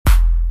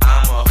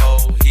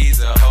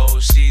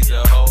she's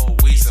a hoe.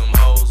 We some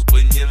hoes.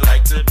 Wouldn't you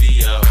like to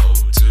be a hoe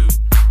too?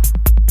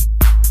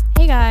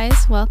 Hey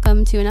guys,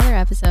 welcome to another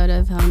episode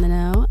of Hoe in the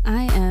Know.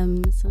 I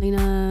am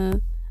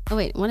Selena. Oh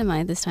wait, what am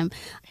I this time?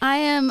 I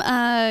am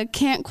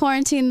can't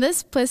quarantine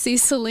this pussy,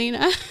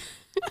 Selena.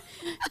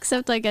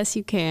 Except I guess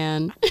you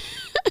can.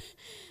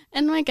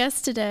 And my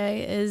guest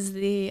today is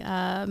the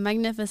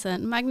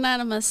magnificent,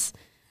 magnanimous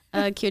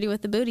cutie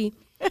with the booty,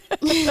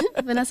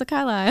 Vanessa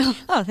Carlisle.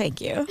 Oh,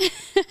 thank you.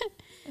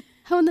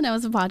 Hoe in the Know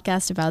is a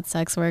podcast about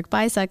sex work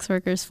by sex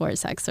workers for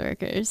sex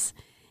workers.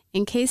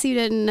 In case you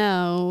didn't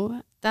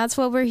know, that's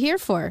what we're here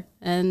for,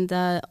 and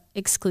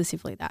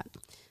exclusively that.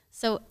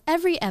 So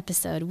every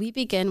episode, we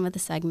begin with a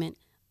segment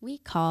we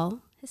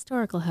call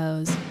Historical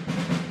Hoes.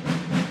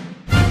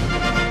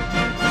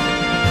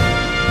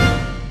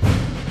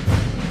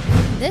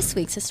 This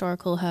week's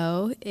historical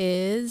hoe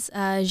is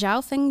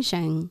Zhao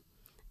Fengsheng.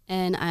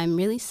 And I'm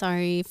really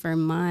sorry for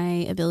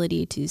my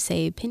ability to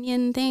say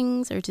pinyin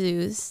things or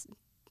to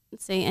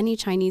say any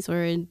Chinese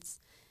words.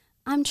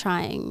 I'm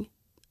trying,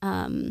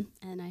 and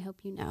I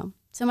hope you know.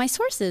 So my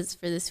sources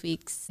for this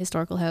week's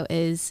historical hoe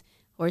is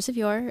Horse of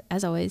Yore,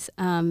 as always.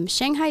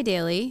 Shanghai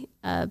Daily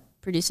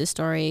produced a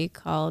story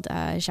called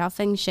Zhao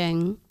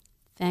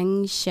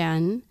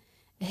Fengshen,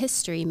 a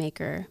history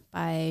maker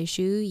by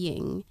Zhu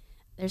Ying.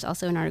 There's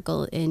also an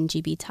article in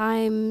GB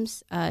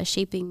Times,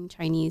 Shaping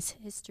Chinese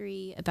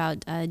History,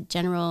 about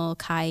General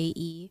Kai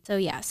Yi.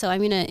 So I'm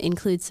going to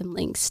include some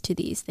links to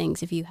these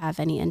things if you have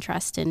any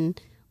interest in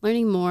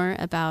learning more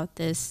about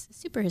this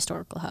super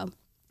historical hoe.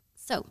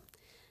 So,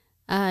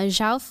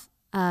 Zhao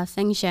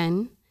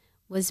Fengshen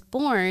was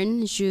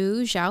born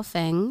Zhu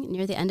Zhaofeng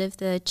near the end of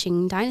the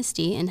Qing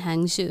dynasty in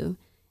Hangzhou,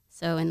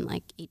 so in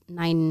like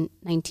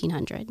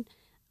 1900.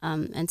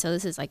 And so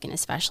this is like an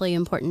especially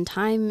important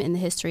time in the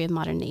history of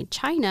modern-day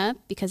China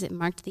because it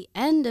marked the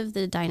end of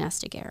the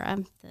dynastic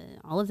era,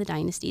 all of the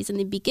dynasties, and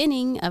the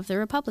beginning of the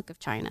Republic of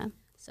China.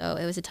 So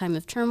it was a time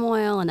of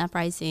turmoil and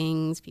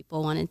uprisings.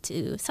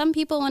 Some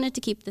people wanted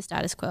to keep the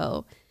status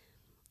quo.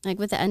 Like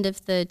with the end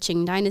of the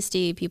Qing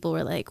dynasty, people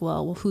were like,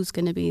 well, who's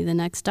going to be the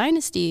next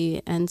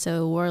dynasty? And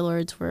so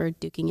warlords were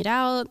duking it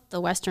out. The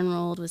Western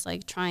world was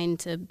like trying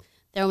to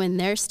throw in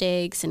their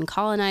stakes and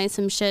colonize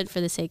some shit for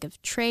the sake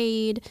of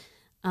trade.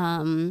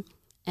 So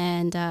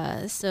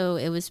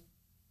it was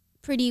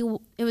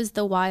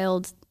the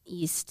Wild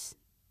East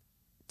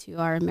to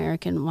our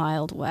American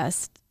Wild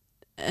West.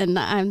 And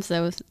I'm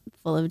so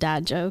full of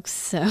dad jokes,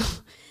 so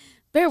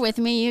bear with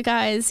me, you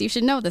guys. You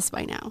should know this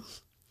by now.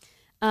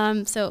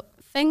 So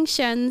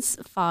Fengshen's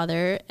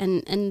father,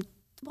 and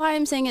why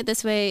I'm saying it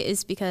this way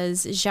is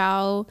because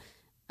Zhao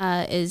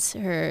is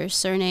her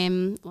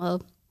surname.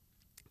 Well,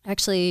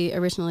 actually,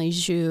 originally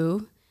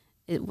Zhu,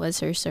 it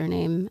was her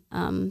surname.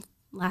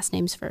 Last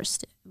names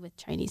first with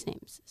Chinese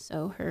names.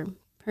 So her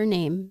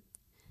name,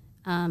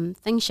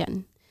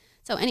 Fengshen.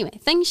 So anyway,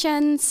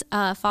 Fengshen's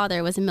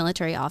father was a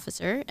military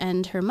officer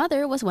and her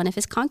mother was one of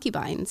his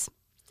concubines.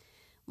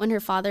 When her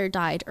father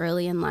died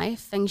early in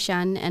life,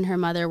 Fengshen and her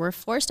mother were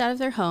forced out of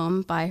their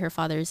home by her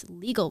father's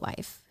legal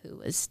wife, who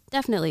was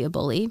definitely a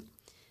bully.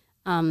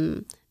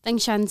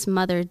 Fengshen's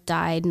mother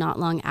died not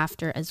long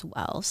after as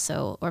well,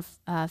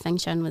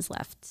 Fengshen was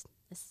left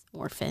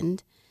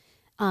orphaned.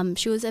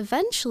 She was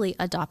eventually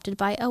adopted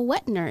by a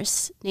wet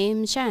nurse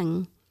named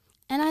Zheng.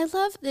 And I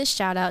love this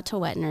shout out to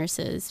wet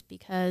nurses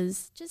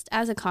because just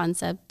as a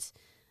concept,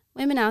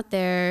 women out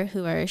there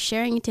who are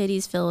sharing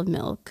titties full of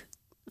milk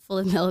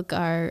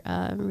are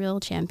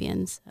real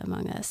champions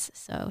among us.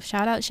 So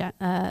shout out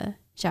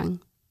Zheng.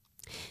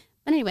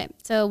 But anyway,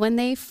 so when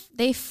they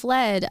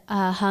fled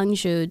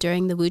Hangzhou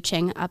during the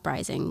Wucheng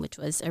Uprising, which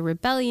was a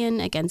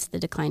rebellion against the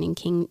declining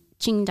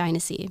Qing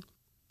dynasty.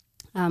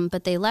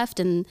 But they left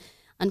and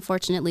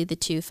unfortunately, the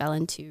two fell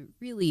into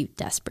really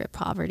desperate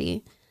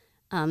poverty.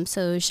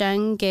 So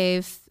Zheng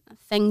gave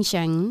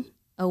Fengshen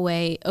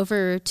away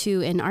over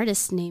to an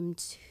artist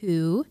named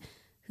Hu,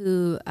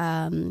 who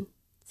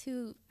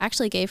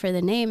actually gave her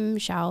the name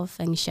Zhao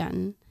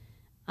Fengshen.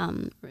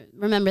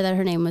 Remember that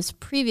her name was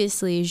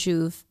previously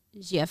Zhu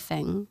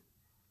Jiafeng.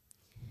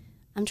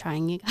 I'm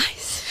trying, you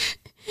guys.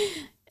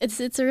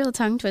 It's a real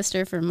tongue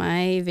twister for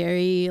my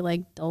very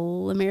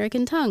dull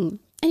American tongue.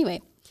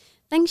 Anyway.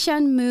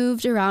 Fengshen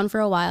moved around for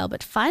a while,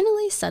 but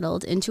finally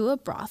settled into a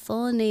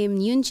brothel named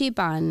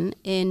Yunjiban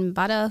in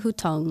Bada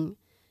Hutong.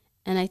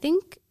 And I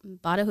think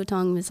Bada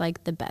Hutong was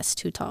the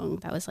best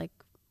Hutong. That was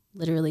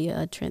literally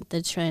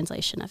the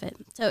translation of it.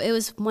 So it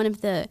was one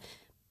of the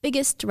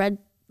biggest red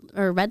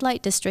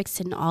light districts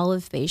in all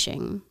of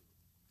Beijing.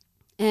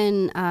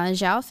 And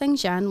Zhao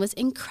Fengshen was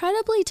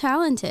incredibly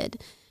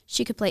talented.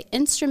 She could play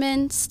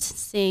instruments,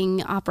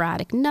 sing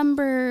operatic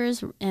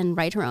numbers, and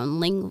write her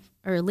own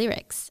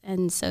lyrics.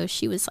 And so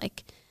she was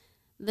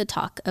the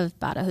talk of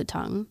Bada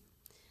Hutong.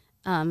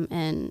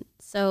 And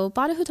so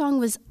Bada Hutong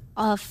was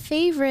a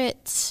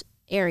favorite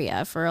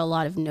area for a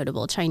lot of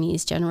notable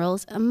Chinese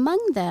generals, among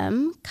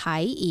them Kai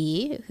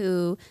Yi,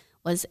 who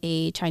was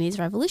a Chinese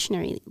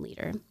revolutionary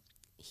leader.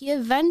 He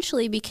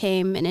eventually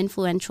became an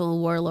influential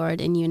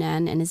warlord in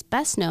Yunnan and is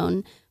best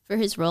known for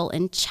his role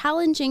in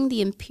challenging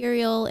the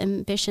imperial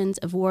ambitions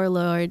of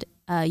warlord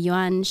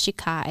Yuan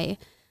Shikai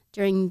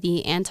during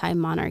the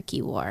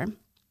anti-monarchy war.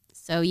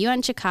 So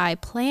Yuan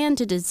Shikai planned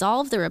to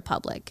dissolve the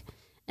republic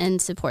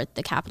and support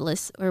the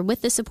capitalists, or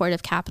with the support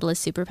of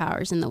capitalist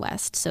superpowers in the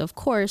West. So of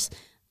course,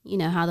 you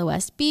know how the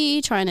West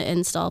be, trying to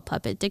install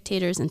puppet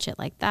dictators and shit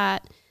like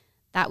that.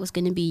 That was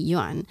going to be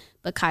Yuan.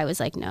 But Kai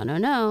was like,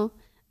 no.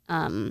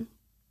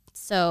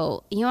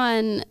 So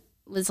Yuan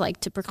was like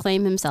to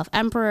proclaim himself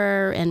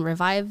emperor and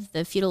revive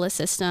the feudalist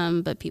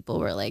system. But people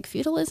were like,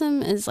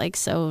 feudalism is like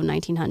so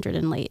 1900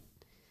 and late.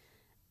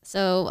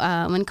 So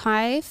when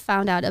Kai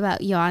found out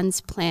about Yuan's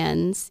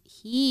plans,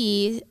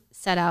 he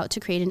set out to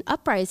create an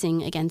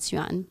uprising against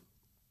Yuan.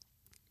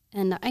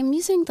 And I'm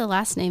using the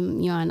last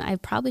name Yuan. I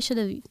probably should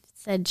have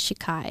said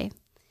Shikai.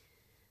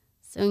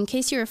 So in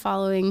case you were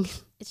following,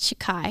 it's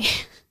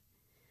Shikai.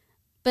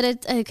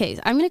 But okay,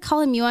 I'm going to call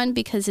him Yuan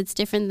because it's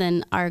different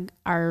than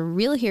our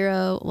real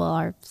hero, well,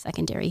 our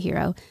secondary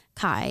hero,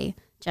 Kai,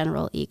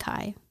 General Yi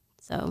Kai.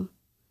 So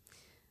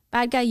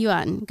bad guy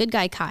Yuan, good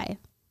guy Kai.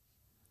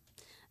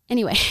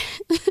 Anyway,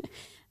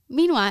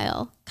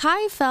 meanwhile,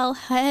 Kai fell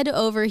head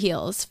over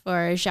heels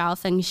for Zhao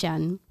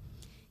Fengshen.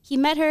 He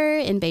met her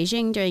in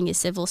Beijing during his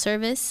civil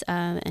service,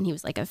 and he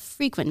was like a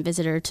frequent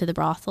visitor to the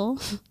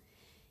brothel.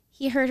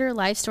 He heard her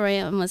life story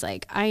and was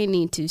like, I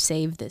need to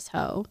save this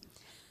hoe.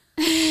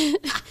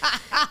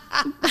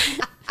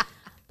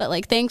 But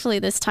like, thankfully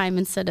this time,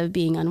 instead of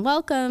being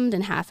unwelcomed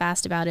and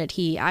half-assed about it,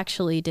 he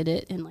actually did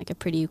it in like a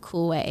pretty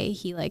cool way.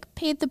 He like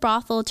paid the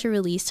brothel to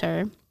release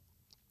her.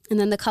 And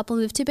then the couple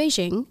moved to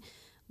Beijing,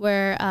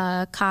 where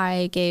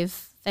Kai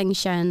gave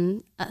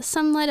Fengshen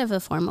somewhat of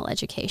a formal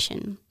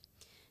education.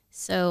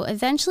 So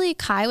eventually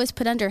Kai was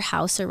put under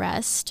house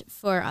arrest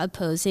for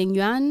opposing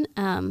Yuan,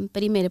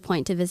 but he made a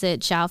point to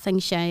visit Zhao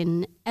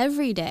Fengshen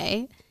every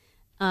day.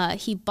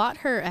 He bought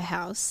her a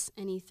house,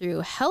 and he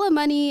threw hella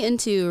money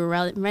into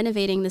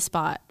renovating the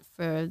spot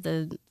for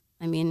the,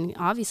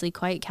 obviously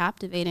quite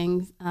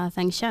captivating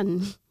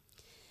Fengshen.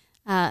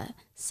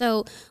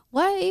 So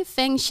why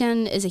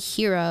Fengshen is a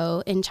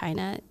hero in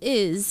China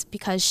is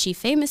because she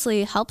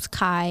famously helped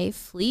Kai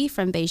flee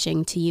from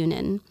Beijing to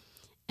Yunnan.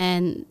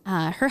 And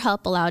her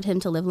help allowed him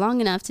to live long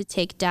enough to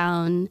take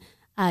down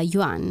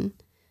Yuan.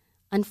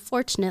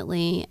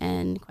 Unfortunately,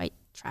 and quite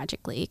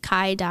tragically,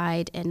 Kai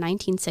died in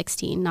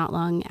 1916, not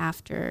long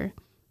after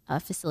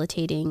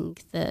facilitating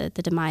the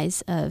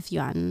demise of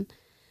Yuan.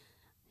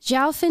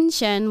 Zhao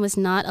Fengshen was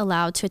not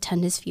allowed to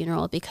attend his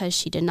funeral because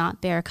she did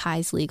not bear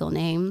Kai's legal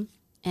name.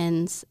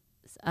 And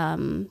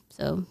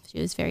so she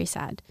was very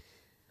sad.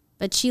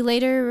 But she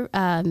later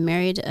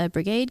married a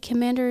brigade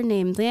commander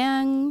named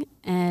Liang,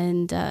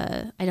 and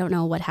I don't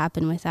know what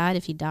happened with that,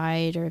 if he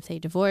died or if they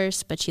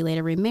divorced, but she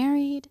later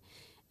remarried.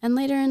 And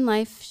later in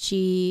life,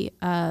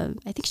 I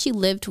think she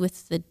lived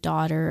with the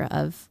daughter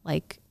of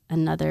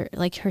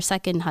her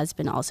second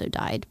husband also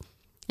died.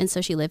 And so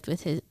she lived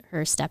with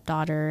her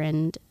stepdaughter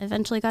and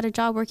eventually got a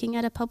job working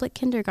at a public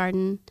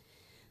kindergarten.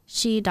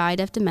 She died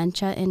of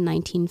dementia in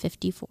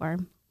 1954.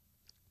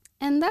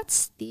 And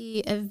that's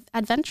the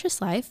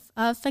adventurous life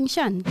of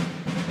Fengshen.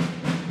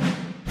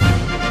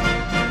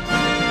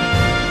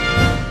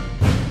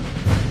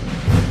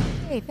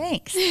 Hey,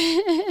 thanks.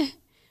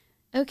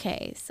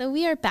 Okay, so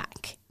we are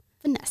back.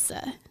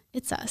 Vanessa,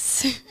 it's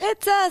us.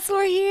 It's us.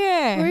 We're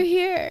here. We're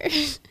here.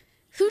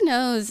 Who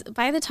knows?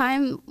 By the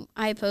time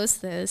I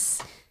post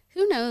this,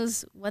 who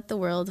knows what the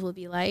world will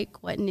be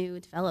like, what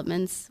new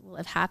developments will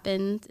have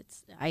happened.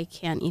 I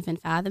can't even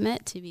fathom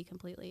it, to be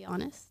completely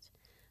honest.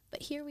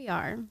 But here we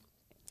are.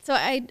 So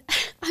I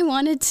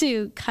wanted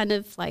to kind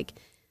of like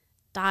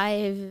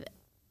dive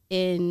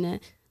in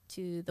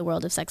to the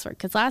world of sex work,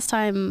 because last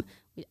time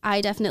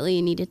I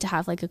definitely needed to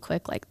have like a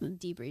quick like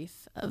debrief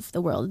of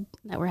the world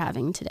that we're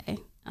having today.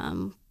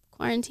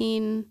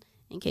 Quarantine,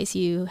 in case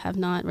you have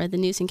not read the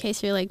news, in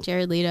case you're like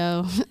Jared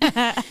Leto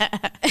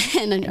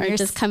and are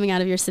just coming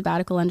out of your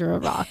sabbatical under a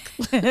rock.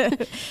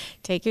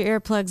 Take your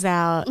earplugs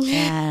out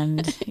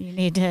and you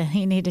need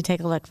to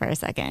take a look for a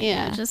second.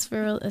 Yeah, just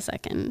for a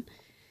second.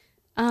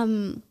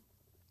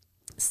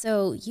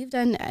 So you've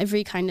done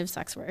every kind of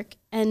sex work,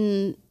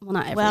 and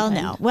not every kind.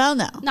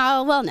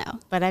 No.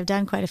 But I've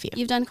done quite a few.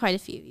 You've done quite a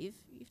few.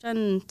 You've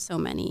done so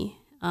many,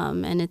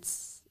 and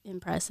it's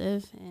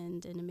impressive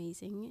and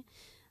amazing.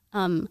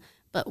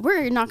 But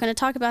we're not going to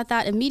talk about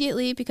that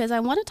immediately because I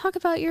want to talk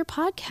about your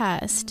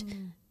podcast.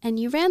 And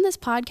you ran this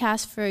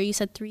podcast for, you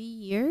said 3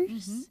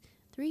 years? Mm-hmm.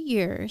 3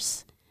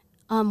 years.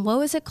 What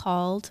was it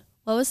called?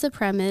 What was the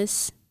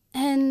premise?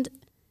 And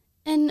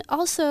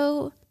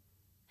also,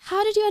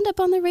 how did you end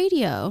up on the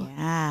radio?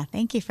 Yeah,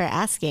 thank you for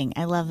asking.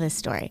 I love this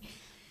story.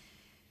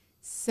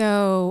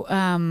 So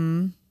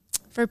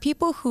for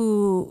people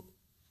who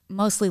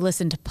mostly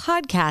listen to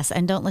podcasts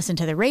and don't listen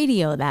to the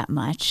radio that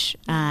much,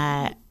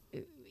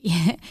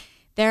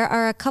 there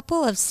are a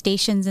couple of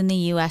stations in the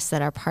U.S.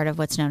 that are part of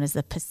what's known as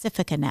the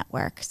Pacifica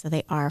Network. So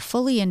they are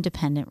fully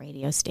independent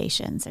radio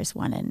stations. There's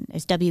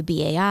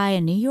WBAI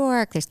in New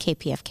York. There's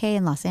KPFK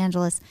in Los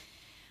Angeles.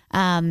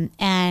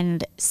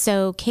 And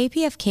so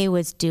KPFK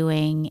was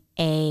doing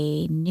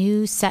a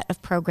new set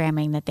of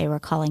programming that they were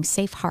calling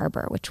Safe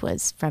Harbor, which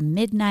was from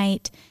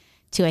midnight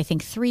to I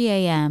think 3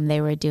 a.m.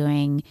 They were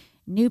doing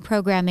new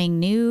programming,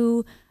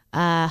 new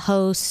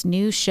hosts,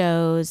 new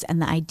shows.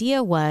 And the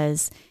idea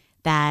was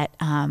that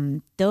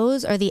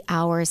those are the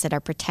hours that are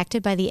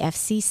protected by the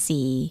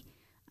FCC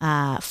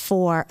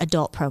for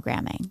adult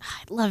programming.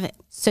 I love it.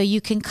 So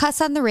you can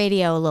cuss on the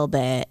radio a little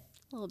bit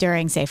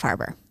during Safe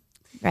Harbor,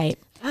 right?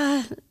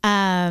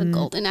 The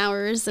golden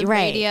hours of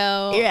Right.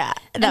 radio. Yeah.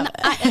 No.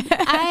 And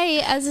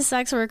I, as a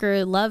sex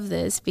worker, love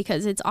this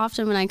because it's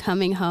often when I'm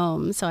coming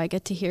home, so I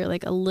get to hear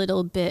like a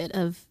little bit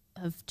of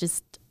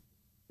just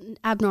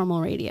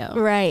abnormal radio.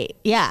 Right.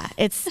 Yeah.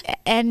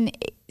 And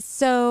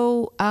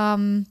so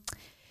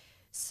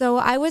so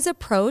I was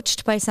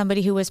approached by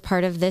somebody who was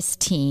part of this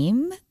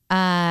team,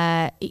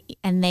 and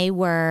they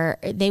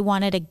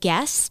wanted a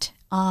guest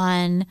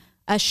on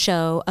a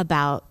show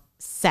about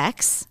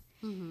sex.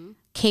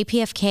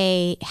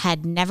 KPFK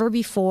had never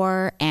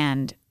before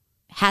and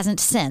hasn't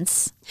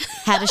since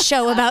had a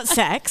show about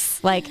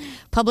sex, like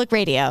public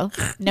radio,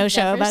 no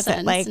show Never about sex.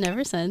 since, Like,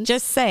 never since.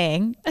 just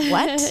saying,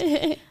 what?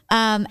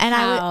 And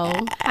how?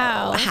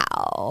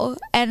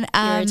 And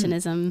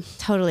Puritanism.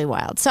 totally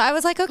wild. So I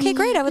was like, okay,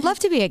 great. I would love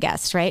to be a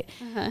guest, right?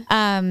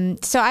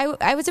 So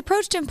I was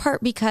approached in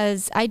part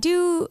because I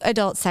do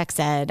adult sex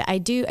ed. I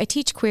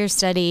teach queer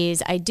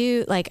studies.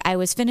 I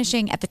was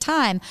finishing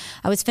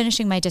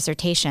my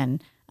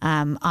dissertation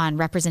on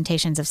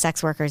representations of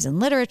sex workers in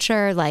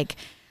literature. Like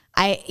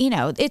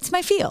it's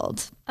my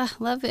field.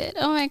 Love it.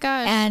 Oh my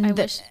gosh. And I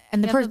the- wish.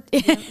 and the do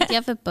you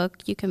have a book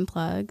you can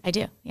plug? I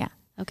do. Yeah.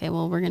 Okay,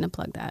 well, we're going to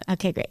plug that.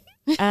 Okay, great.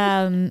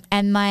 And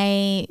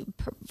my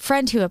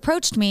friend who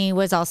approached me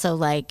was also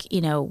like,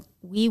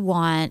 we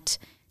want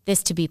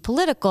this to be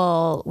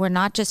political. We're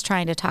not just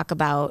trying to talk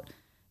about,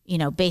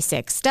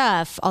 basic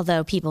stuff,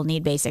 although people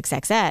need basic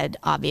sex ed,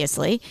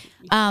 obviously.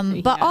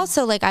 But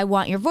also like, I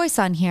want your voice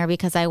on here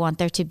because I want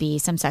there to be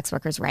some sex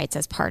workers' rights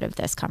as part of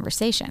this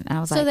conversation. And I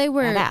was So like, they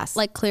were badass.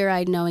 like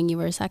clear-eyed knowing you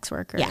were a sex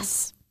worker.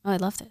 Yes. Oh, I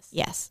love this.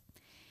 Yes.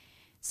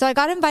 So I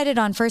got invited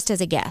on first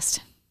as a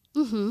guest.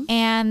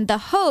 And the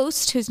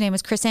host, whose name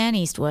was Chris Ann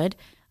Eastwood,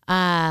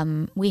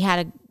 we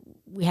had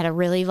a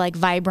really like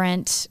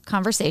vibrant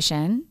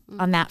conversation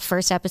on that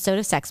first episode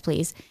of Sex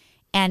Please.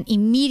 And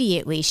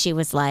immediately she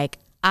was like,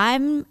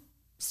 I'm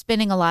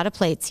spinning a lot of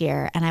plates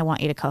here and I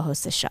want you to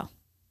co-host this show.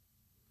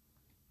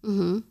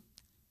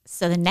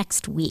 So the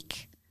next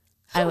week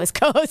I was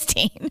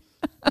co-hosting.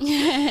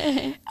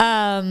 And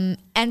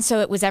so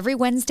it was every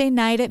Wednesday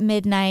night at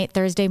midnight,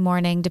 Thursday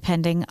morning,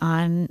 depending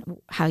on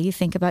how you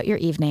think about your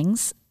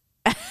evenings.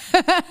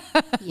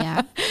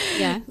 Yeah.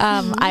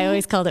 I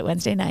always called it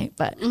Wednesday night,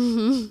 but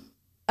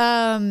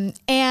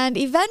and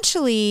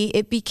eventually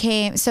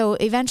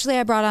eventually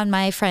I brought on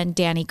my friend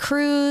Danny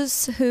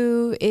Cruz,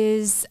 who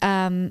is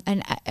an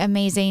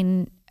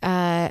amazing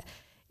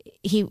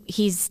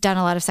he's done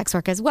a lot of sex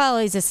work as well.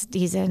 He's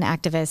an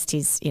activist.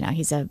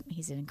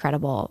 He's an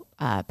incredible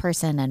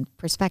person and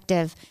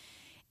perspective.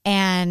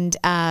 And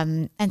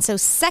so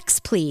Sex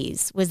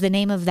Please was the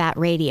name of that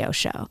radio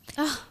show.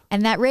 Oh.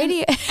 And that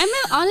radio I'm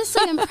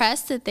honestly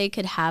impressed that they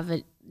could have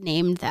it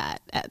named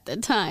that at the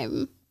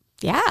time.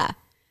 Yeah.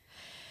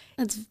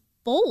 That's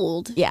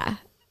bold. Yeah.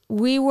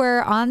 We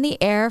were on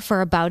the air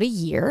for about a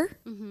year.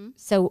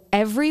 So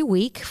every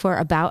week for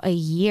about a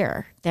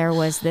year, there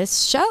was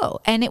this show,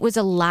 and it was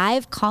a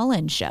live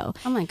call-in show.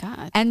 Oh my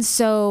God. And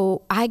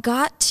so I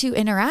got to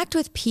interact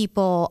with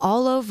people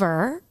all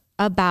over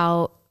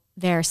about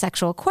their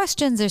sexual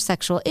questions, their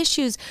sexual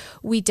issues.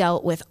 We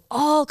dealt with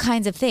all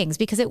kinds of things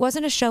because it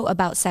wasn't a show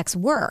about sex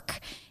work.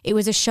 It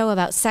was a show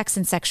about sex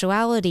and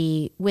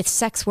sexuality with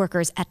sex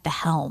workers at the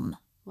helm.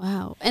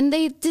 Wow. And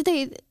did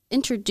they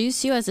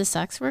introduce you as a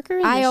sex worker?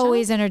 in the I show?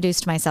 always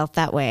introduced myself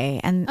that way.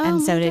 And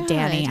so my did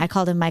Danny. God. I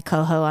called him my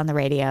coho on the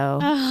radio.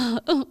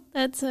 Oh,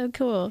 that's so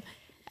cool.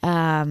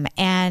 And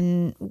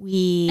And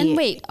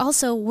wait,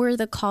 also, were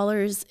the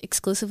callers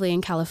exclusively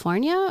in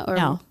California, or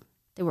No.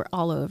 they were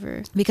all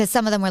over? because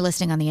some of them were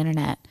listening on the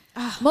internet.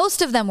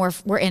 Most of them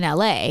were in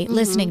LA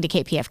listening to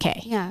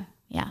KPFK. Yeah.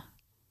 Yeah.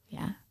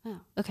 Yeah. Oh,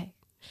 okay.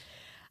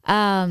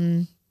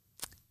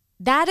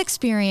 That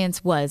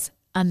experience was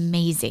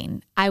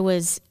amazing. I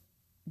was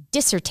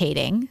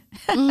dissertating.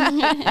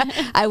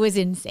 I was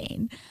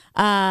insane.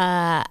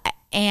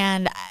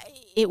 And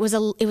it was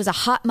a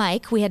hot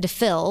mic. We had to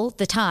fill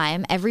the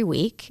time every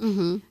week.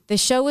 The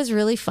show was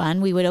really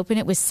fun. We would open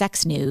it with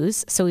sex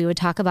news. So we would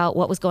talk about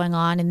what was going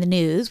on in the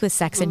news with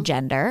sex and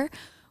gender,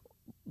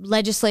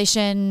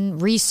 legislation,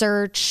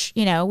 research.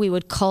 We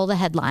would cull the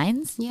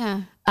headlines.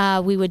 Yeah.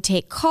 We would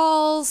take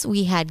calls.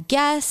 We had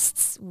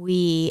guests.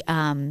 We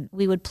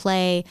would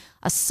play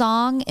a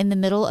song in the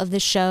middle of the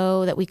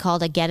show that we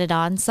called a Get It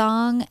On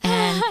song.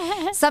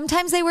 And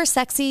sometimes they were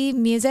sexy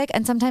music,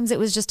 and sometimes it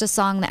was just a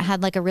song that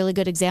had like a really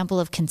good example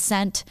of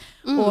consent,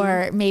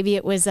 or maybe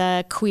it was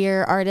a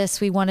queer artist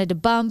we wanted to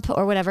bump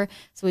or whatever.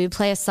 So we would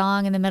play a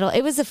song in the middle.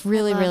 It was a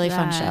really, love really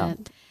fun show.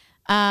 that.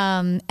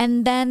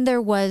 And then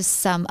there was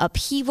some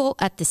upheaval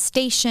at the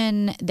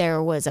station.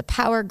 There was a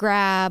power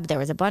grab. There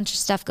was a bunch of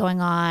stuff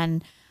going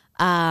on.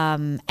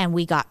 And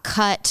we got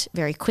cut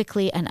very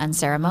quickly and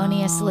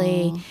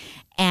unceremoniously.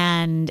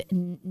 And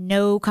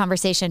no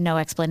conversation, no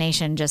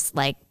explanation, just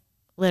like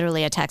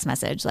literally a text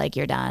message, like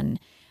you're done.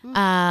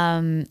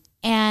 And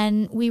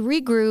we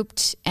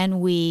regrouped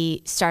and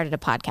we started a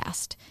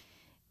podcast.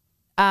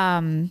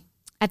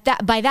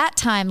 By that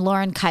time,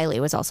 Lauren Kiley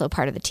was also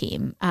part of the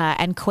team,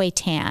 and Quay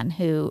Tan,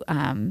 who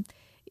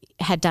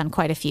had done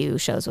quite a few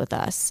shows with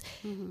us.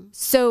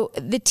 So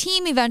the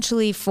team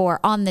eventually for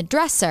On the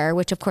Dresser,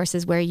 which of course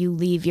is where you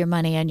leave your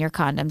money and your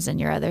condoms and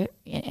your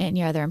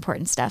other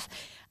important stuff.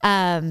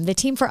 The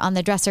team for On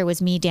the Dresser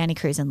was me, Danny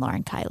Cruz, and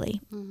Lauren Kiley.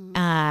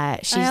 I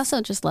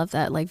also just love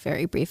that like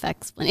very brief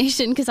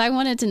explanation because I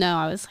wanted to know.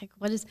 I was like,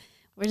 where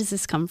does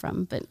this come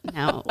from? But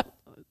now,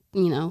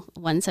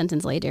 one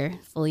sentence later,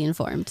 fully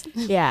informed.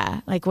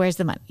 Yeah, like where's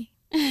the money?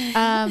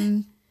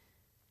 On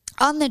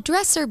the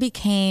Dresser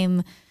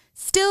became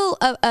still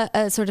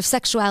a sort of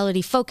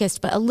sexuality focused,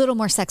 but a little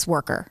more sex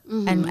worker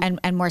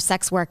and more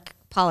sex work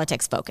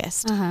politics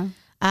focused.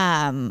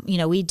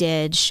 We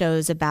did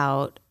shows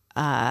about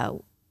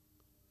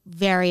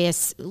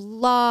various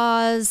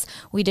laws.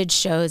 We did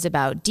shows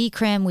about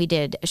decrim. We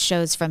did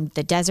shows from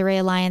the Desiree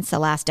Alliance, the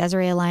last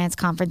Desiree Alliance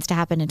conference to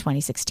happen in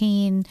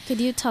 2016.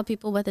 Could you tell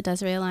people what the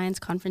Desiree Alliance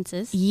conference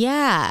is?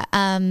 Yeah.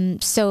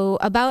 So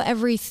about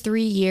every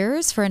 3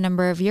 years, for a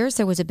number of years,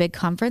 there was a big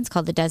conference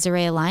called the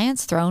Desiree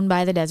Alliance, thrown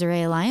by the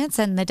Desiree Alliance.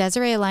 And the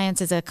Desiree Alliance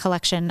is a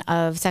collection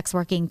of sex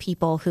working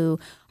people who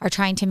are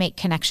trying to make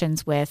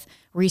connections with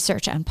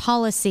research and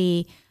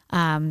policy,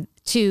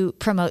 to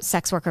promote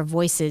sex worker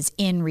voices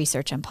in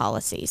research and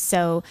policy.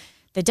 So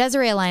the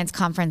Desiree Alliance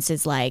conference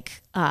is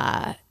like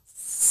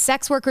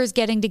sex workers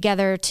getting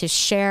together to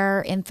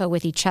share info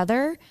with each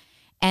other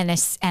and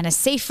a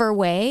safer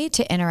way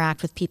to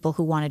interact with people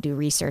who want to do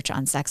research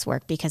on sex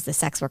work because the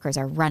sex workers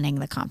are running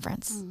the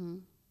conference.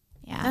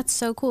 Yeah. That's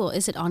so cool.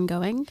 Is it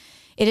ongoing?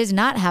 It is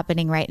not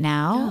happening right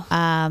now.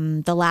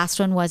 The last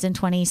one was in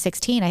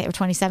 2016 or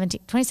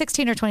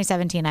 2016 or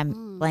 2017.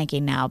 I'm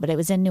blanking now, but it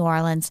was in New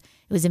Orleans.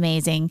 It was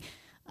amazing.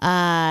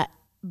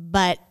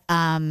 But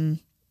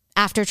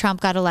after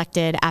Trump got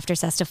elected, after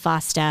Sesta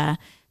Fosta,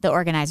 the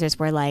organizers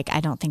were like,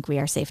 I don't think we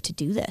are safe to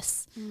do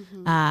this.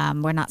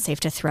 We're not safe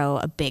to throw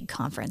a big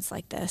conference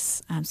like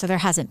this. So there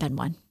hasn't been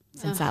one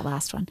since that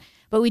last one.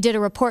 But we did a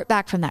report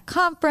back from that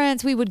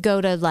conference. We would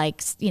go to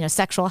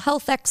Sexual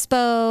Health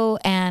Expo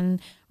and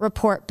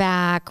report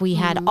back. We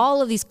had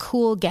all of these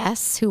cool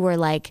guests who were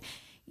like,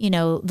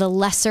 the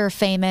lesser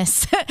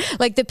famous,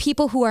 like the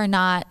people who are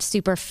not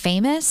super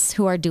famous,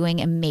 who are doing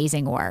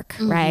amazing work,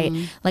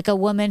 right? Like a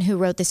woman who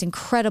wrote this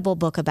incredible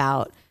book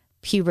about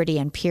puberty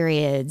and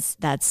periods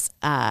that's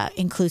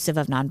inclusive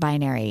of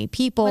non-binary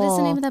people. What is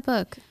the name of that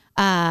book?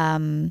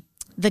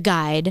 The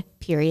Guide,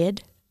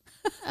 period.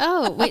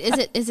 Oh,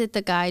 wait, is it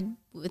The Guide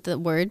with the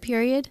word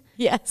period?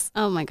 Yes.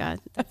 Oh my God,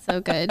 that's so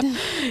good.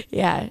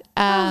 Yeah.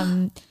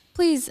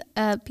 Please,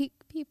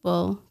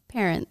 people,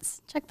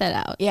 parents, check that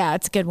out. Yeah,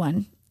 it's a good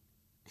one.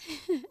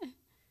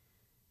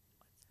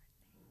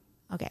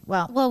 Okay.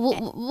 Well,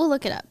 we'll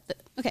look it up.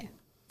 Okay.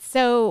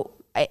 So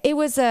it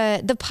was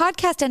the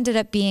podcast ended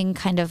up being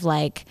kind of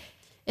like,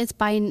 it's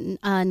by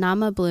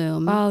Nama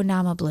Bloom. Oh,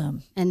 Nama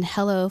Bloom. And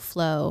Hello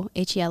Flow,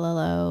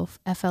 HELLO,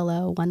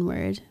 FLO, one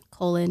word, :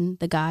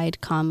 the guide,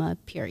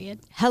 period.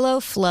 Hello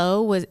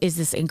Flow is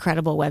this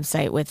incredible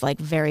website with like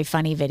very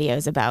funny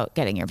videos about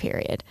getting your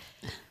period.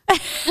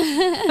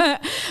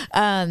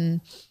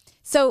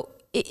 So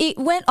it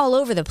went all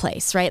over the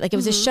place, right? Like it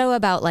was a show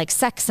about like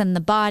sex and the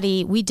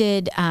body. We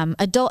did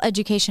adult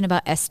education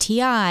about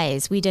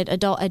STIs. We did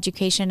adult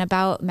education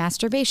about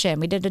masturbation.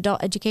 We did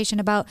adult education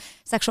about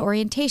sexual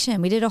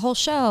orientation. We did a whole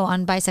show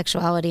on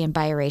bisexuality and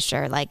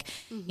bi-erasure. Like,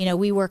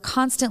 we were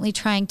constantly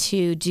trying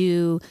to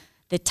do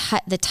the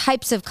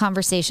types of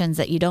conversations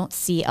that you don't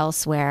see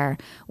elsewhere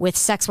with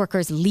sex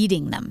workers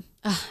leading them.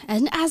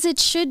 And as it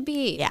should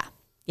be. Yeah.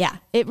 Yeah.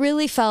 It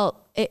really felt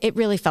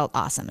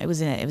awesome. It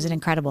was an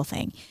incredible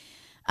thing.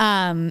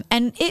 And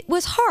it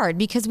was hard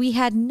because we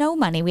had no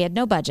money, we had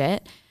no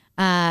budget.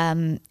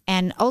 And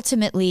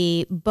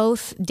ultimately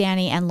both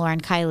Danny and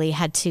Lauren Kiley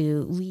had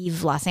to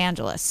leave Los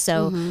Angeles.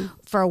 So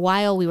for a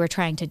while we were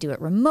trying to do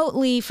it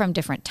remotely from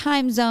different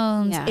time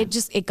zones. Yeah.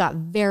 It got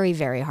very,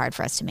 very hard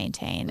for us to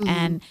maintain.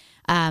 And,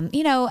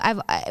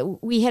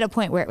 we hit a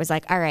point where it was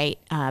like, all right,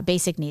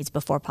 basic needs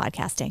before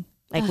podcasting.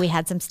 Like we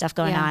had some stuff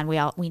going on.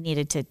 We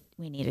needed to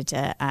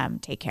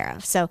take care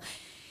of. So,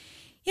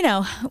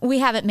 we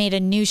haven't made a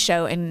new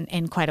show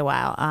in quite a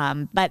while.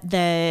 But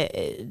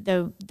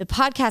the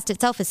podcast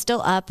itself is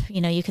still up.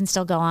 You can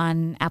still go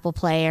on Apple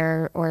Play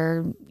or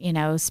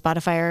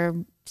Spotify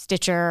or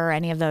Stitcher or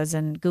any of those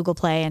and Google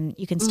Play, and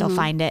you can still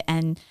find it.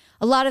 And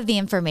a lot of the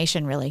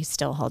information really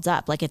still holds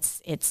up. Like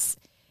it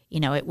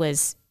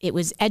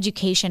was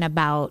education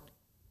about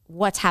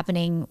what's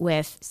happening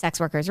with sex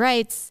workers'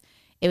 rights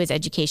It was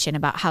education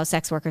about how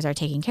sex workers are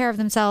taking care of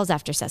themselves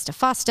after Sesta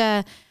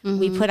Fosta.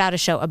 We put out a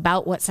show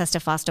about what Sesta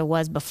Fosta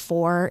was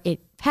before it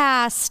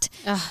passed.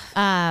 That's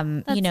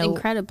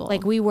incredible.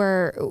 Like we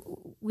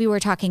were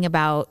talking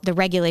about the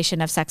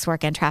regulation of sex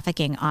work and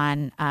trafficking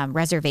on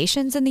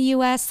reservations in the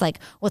U.S., like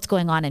what's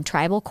going on in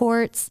tribal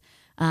courts.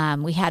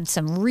 We had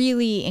some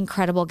really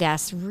incredible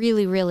guests,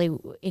 really, really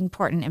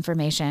important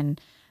information.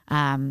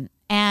 And,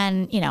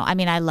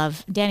 I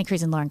love Danny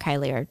Cruz and Lauren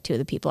Kiley are two of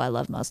the people I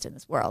love most in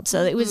this world.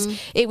 So it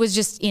was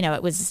just,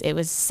 it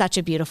was such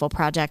a beautiful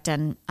project.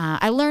 And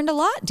I learned a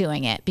lot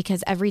doing it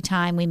because every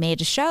time we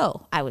made a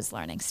show, I was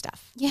learning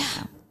stuff. Yeah.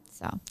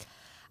 So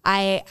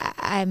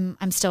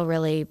I'm still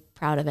really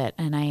proud of it.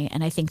 And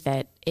I think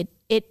that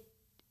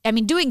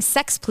doing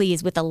Sex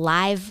Please with a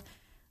live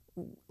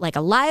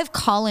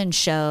call-in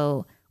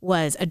show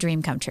was a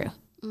dream come true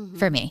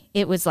for me.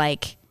 It was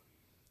like,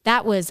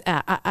 that was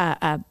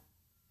a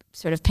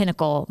sort of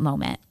pinnacle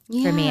moment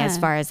for me, as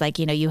far as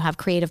you have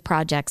creative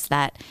projects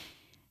that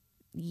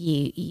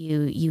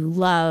you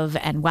love,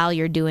 and while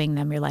you're doing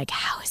them, you're like,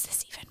 how is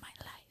this even my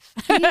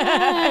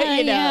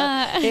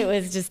life? It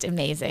was just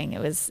amazing.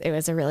 It was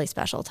a really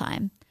special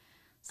time.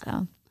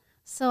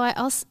 So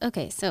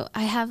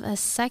I have a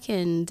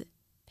second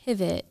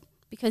pivot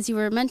because you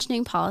were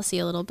mentioning policy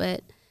a little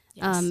bit.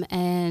 Yes.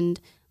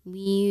 And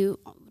we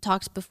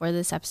talked before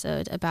this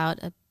episode about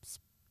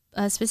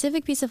a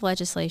specific piece of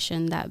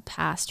legislation that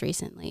passed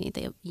recently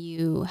that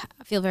you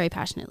feel very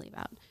passionately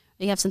about, or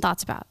you have some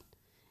thoughts about.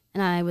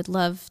 And I would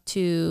love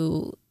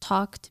to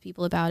talk to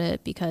people about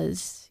it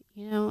because,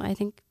 I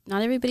think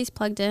not everybody's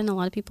plugged in. A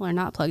lot of people are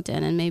not plugged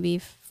in. And maybe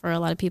for a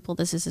lot of people,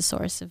 this is a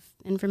source of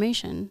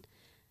information.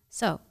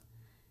 So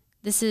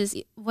this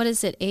is, what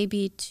is it?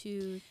 SB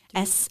 233.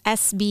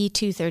 SB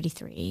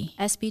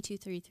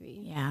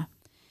 233. Yeah.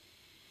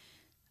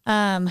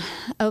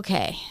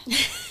 Okay.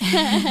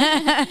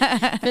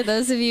 For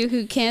those of you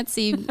who can't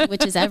see,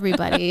 which is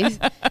everybody,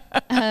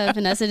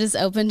 Vanessa just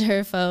opened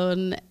her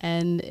phone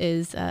and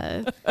is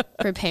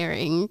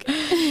preparing.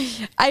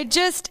 I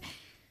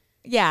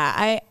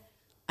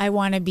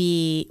want to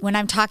be, when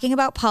I'm talking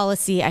about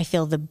policy, I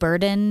feel the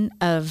burden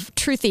of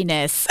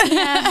truthiness.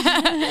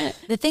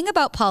 The thing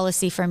about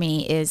policy for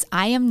me is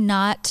I am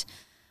not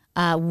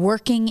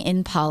working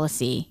in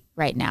policy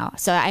right now.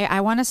 So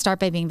I want to start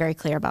by being very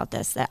clear about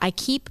this, that I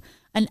keep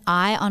an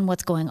eye on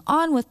what's going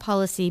on with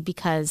policy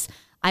because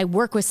I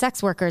work with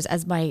sex workers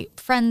as my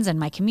friends and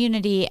my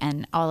community,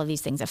 and all of these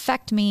things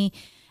affect me.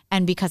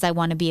 And because I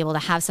want to be able to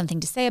have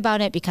something to say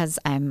about it because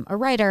I'm a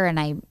writer and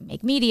I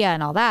make media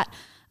and all that.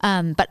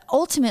 But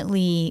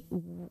ultimately,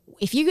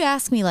 if you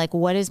ask me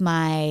what is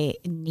my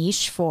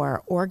niche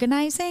for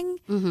organizing,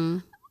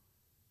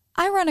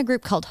 I run a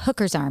group called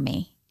Hooker's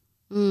Army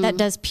that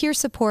does peer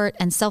support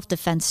and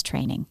self-defense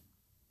training.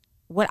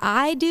 What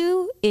I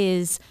do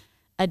is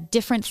a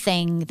different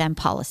thing than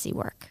policy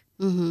work.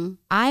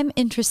 I'm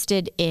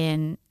interested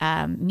in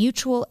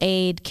mutual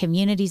aid,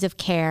 communities of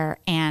care,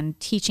 and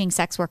teaching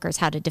sex workers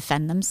how to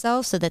defend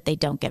themselves so that they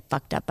don't get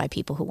fucked up by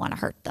people who want to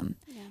hurt them.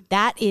 Yeah.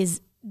 That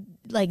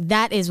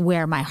is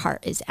where my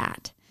heart is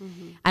at.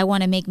 I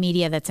want to make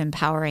media that's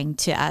empowering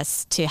to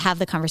us to have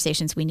the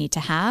conversations we need to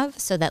have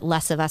so that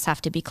less of us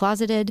have to be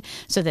closeted,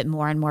 so that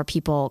more and more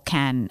people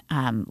can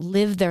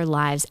live their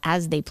lives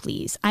as they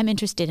please. I'm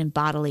interested in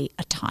bodily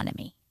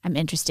autonomy. I'm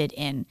interested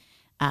in,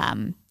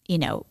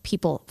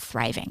 people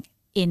thriving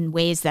in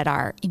ways that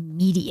are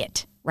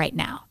immediate right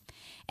now.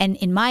 And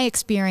in my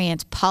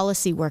experience,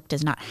 policy work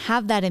does not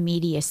have that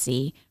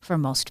immediacy for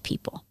most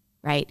people,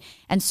 right?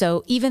 And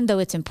so even though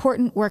it's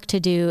important work to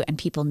do and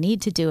people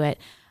need to do it,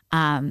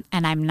 and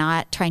I'm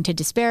not trying to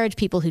disparage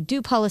people who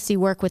do policy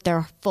work with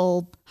their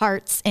full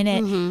hearts in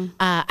it.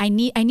 I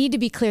need to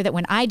be clear that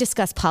when I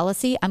discuss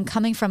policy, I'm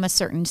coming from a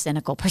certain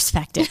cynical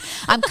perspective.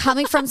 I'm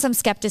coming from some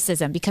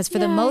skepticism because for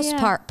the most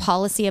part,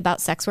 policy about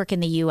sex work in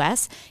the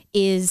U.S.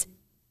 is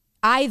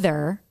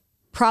either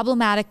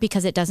problematic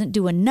because it doesn't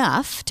do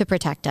enough to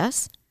protect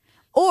us,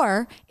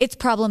 or it's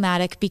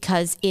problematic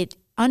because it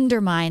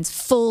undermines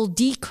full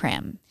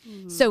decrim.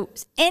 So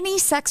any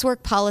sex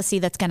work policy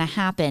that's going to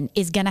happen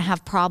is going to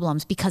have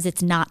problems because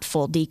it's not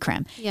full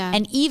decrim. Yeah.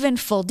 And even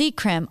full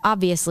decrim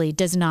obviously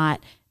does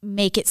not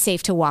make it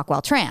safe to walk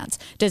while trans,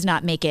 does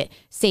not make it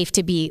safe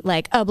to be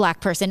like a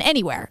Black person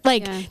anywhere.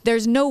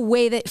 There's no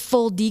way that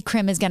full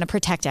decrim is going to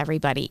protect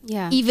everybody,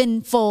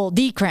 even full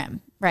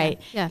decrim,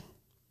 right? Yeah.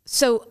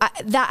 So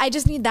I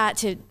just need that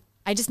to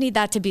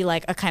be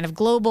like a kind of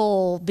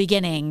global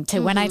beginning to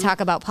when I talk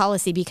about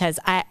policy because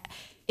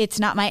it's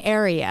not my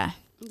area.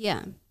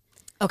 Yeah.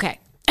 Okay.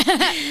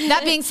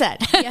 That being said,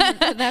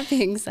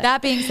 SB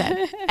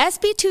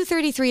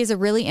 233 is a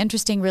really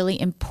interesting, really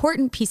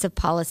important piece of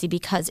policy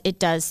because it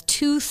does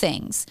two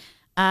things.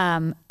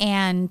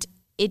 And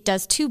it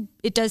does two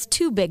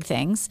big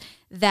things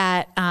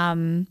that,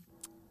 and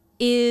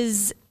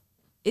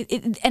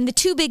the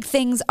two big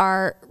things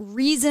are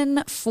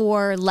reason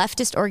for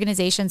leftist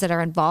organizations that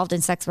are involved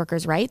in sex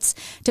workers' rights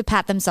to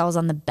pat themselves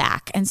on the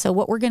back. And so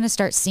what we're going to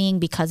start seeing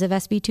because of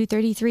SB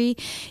 233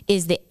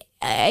 is the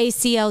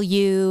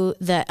ACLU,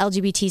 the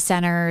LGBT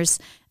centers,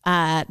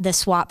 the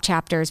SWAP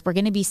chapters, we're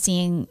going to be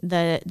seeing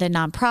the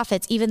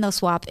nonprofits, even though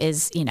SWAP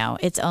is,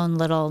 its own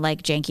little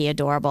like janky,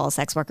 adorable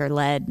sex worker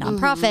led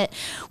nonprofit.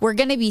 We're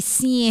going to be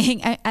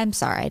seeing, I'm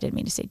sorry, I didn't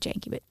mean to say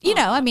janky, but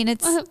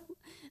it's.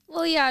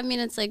 Well, yeah, I mean,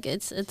 it's like,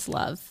 it's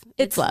love.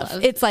 It's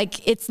love. It's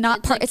like, it's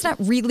not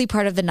really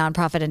part of the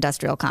nonprofit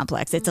industrial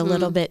complex. It's a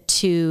little bit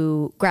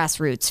too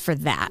grassroots for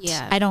that.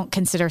 Yeah. I don't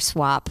consider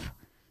SWAP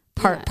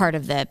part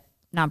of the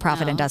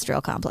nonprofit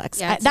industrial complex.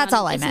 Yeah, that's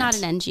all I meant.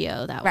 It's not an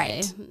NGO that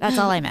way. Right. That's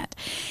all I meant.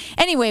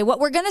 Anyway, what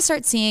we're going to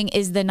start seeing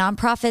is the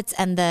nonprofits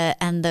and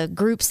the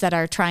groups that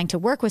are trying to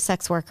work with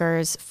sex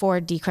workers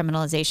for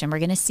decriminalization. We're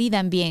going to see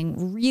them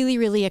being really,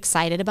 really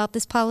excited about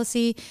this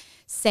policy,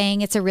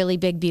 saying it's a really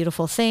big,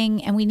 beautiful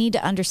thing, and we need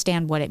to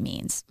understand what it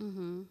means.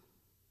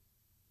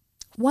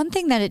 One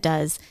thing that it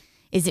does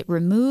is it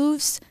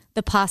removes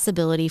the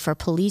possibility for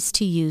police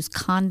to use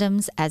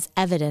condoms as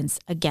evidence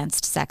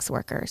against sex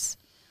workers.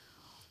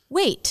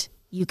 Wait,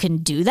 you can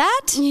do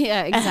that?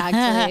 Yeah,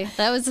 exactly.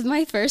 That was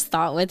my first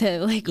thought with it.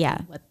 Like,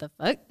 what the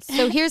fuck?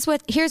 So here's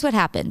what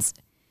happens.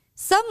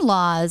 Some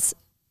laws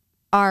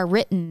are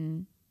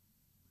written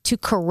to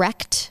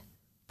correct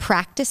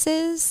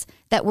practices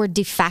that were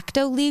de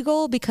facto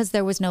legal because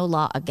there was no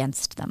law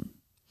against them.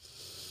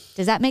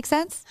 Does that make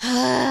sense?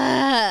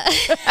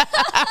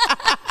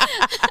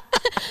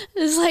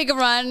 Just like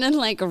run and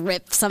like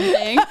rip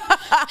something.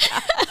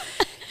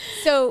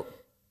 So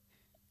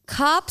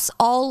cops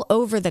all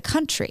over the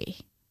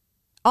country,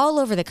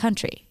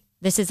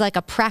 this is like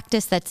a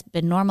practice that's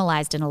been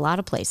normalized in a lot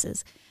of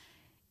places.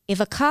 If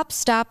a cop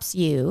stops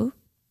you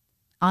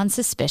on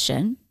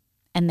suspicion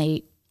and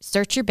they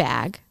search your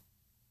bag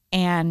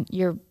and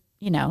you're,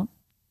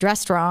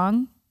 dressed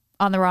wrong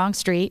on the wrong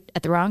street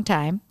at the wrong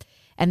time,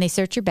 and they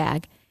search your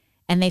bag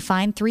and they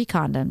find 3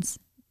 condoms,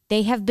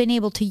 they have been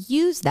able to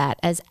use that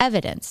as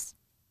evidence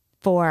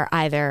for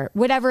either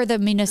whatever the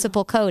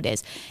municipal code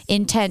is,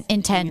 intent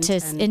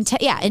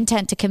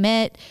to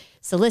commit,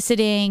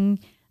 soliciting,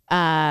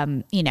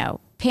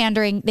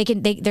 pandering.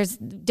 There's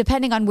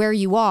depending on where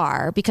you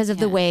are, because of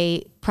the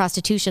way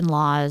prostitution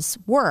laws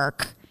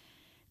work,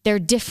 they're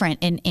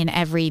different in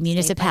every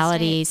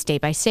municipality, state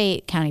by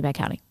state, county by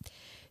county.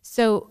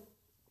 So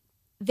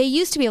they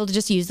used to be able to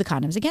just use the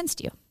condoms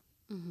against you.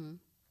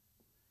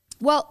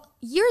 Well,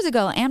 years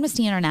ago,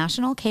 Amnesty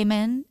International came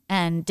in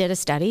and did a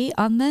study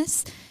on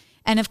this,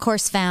 and of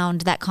course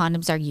found that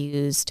condoms are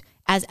used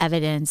as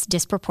evidence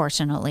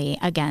disproportionately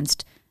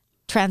against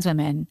trans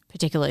women,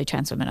 particularly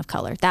trans women of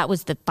color. That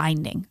was the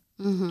finding.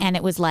 And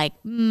it was like,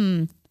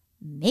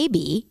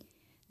 maybe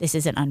this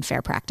is an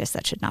unfair practice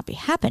that should not be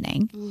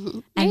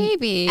happening.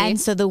 Maybe. And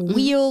so the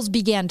wheels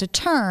began to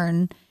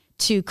turn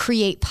to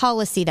create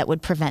policy that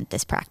would prevent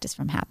this practice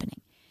from happening.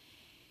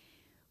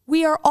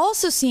 We are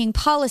also seeing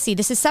policy,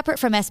 this is separate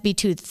from SB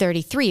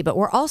 233, but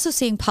we're also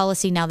seeing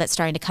policy now that's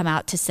starting to come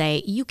out to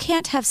say you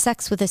can't have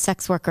sex with a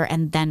sex worker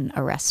and then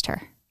arrest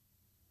her.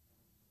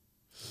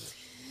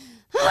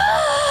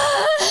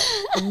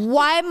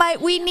 Why might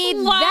we need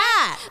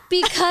that?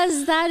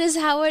 Because that is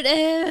how it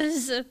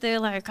is. They're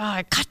like, oh,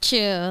 I got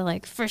you.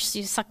 Like, first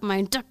you suck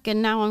my dick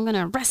and now I'm going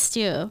to arrest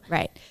you.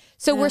 Right.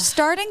 So we're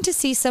starting to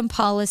see some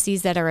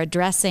policies that are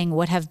addressing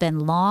what have been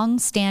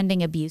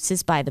long-standing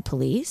abuses by the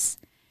police.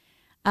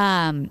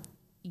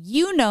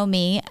 You know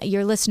me,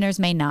 your listeners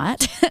may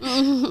not.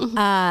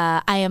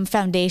 I am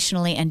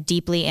foundationally and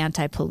deeply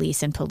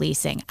anti-police and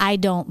policing. I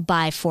don't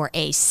buy for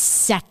a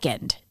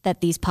second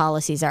that these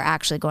policies are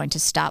actually going to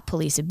stop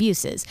police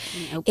abuses.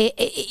 Nope.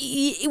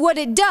 What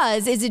it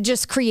does is it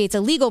just creates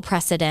a legal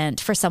precedent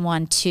for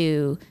someone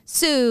to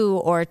sue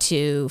or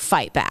to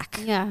fight back.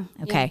 Yeah.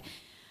 Okay.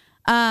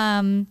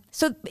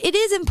 So it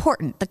is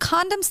important. The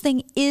condoms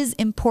thing is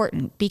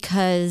important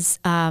because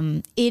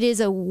it is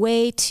a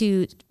way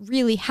to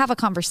really have a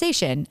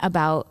conversation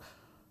about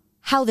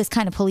how this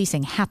kind of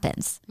policing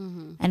happens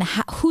and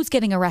who's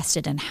getting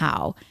arrested and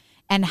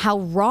how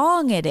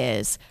wrong it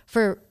is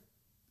for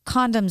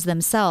condoms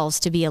themselves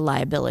to be a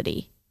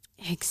liability.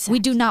 Exactly. We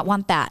do not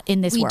want that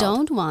in this world. We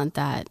don't want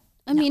that.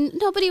 I mean,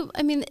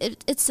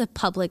 it's a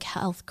public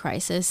health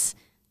crisis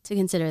to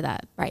consider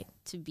that. Right.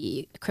 To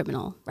be a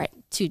criminal. Right.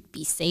 To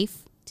be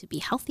safe, to be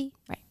healthy.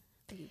 Right.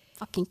 Are you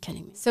fucking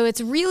kidding me? So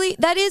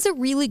that is a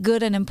really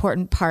good and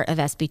important part of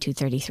SB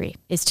 233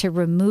 is to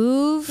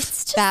remove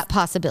that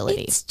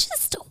possibility. It's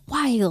just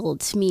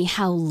wild to me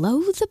how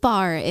low the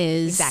bar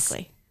is.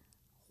 Exactly.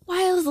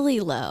 Wildly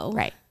low.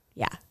 Right.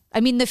 Yeah. I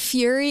mean, the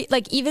fury,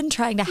 like even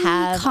trying to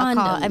have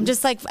I'm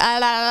just like,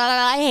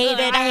 I hate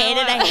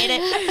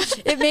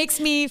it. It makes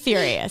me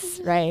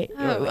furious. Right.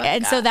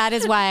 And so that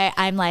is why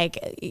I'm like,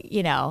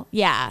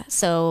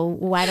 so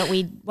why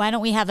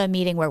don't we have a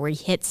meeting where we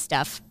hit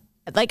stuff?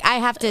 Like I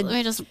have to. Let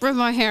me just rip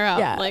my hair out.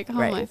 Yeah, like, oh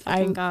my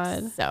fucking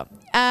God. So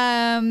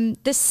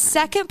the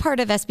second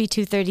part of SB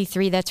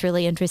 233 that's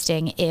really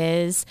interesting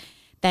is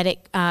that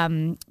it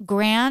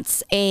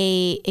grants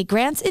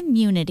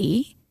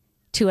immunity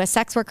to a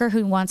sex worker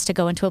who wants to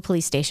go into a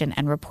police station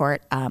and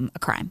report a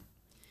crime.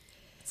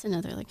 It's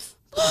another like,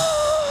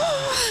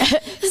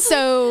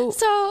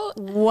 So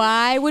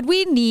why would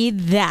we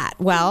need that?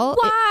 Well,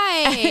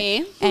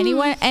 why?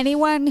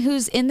 anyone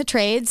who's in the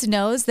trades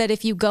knows that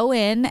if you go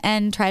in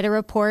and try to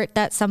report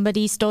that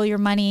somebody stole your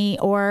money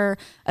or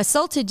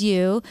assaulted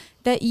you,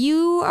 that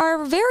you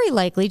are very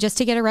likely just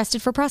to get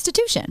arrested for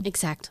prostitution.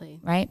 Exactly.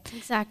 Right?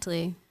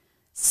 Exactly.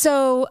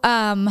 So,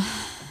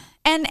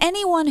 and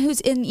anyone who's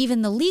in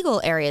even the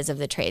legal areas of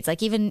the trades,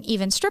 like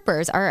even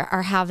strippers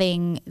are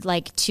having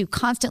like to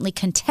constantly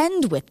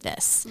contend with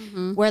this,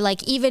 where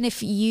like even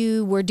if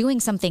you were doing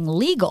something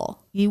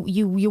legal,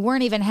 you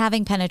weren't even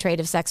having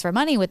penetrative sex for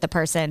money with the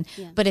person,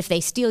 but if they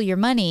steal your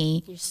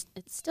money, it's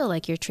still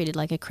like you're treated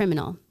like a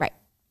criminal. Right.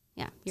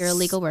 Yeah. You're a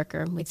legal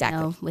worker with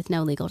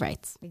no legal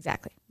rights.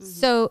 Exactly.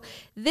 So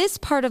this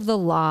part of the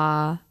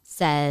law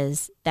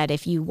says that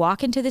if you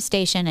walk into the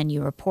station and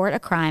you report a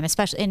crime,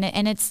 especially,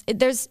 and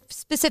there's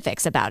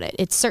specifics about it.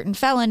 It's certain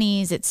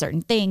felonies, it's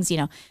certain things,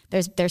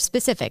 there's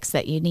specifics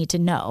that you need to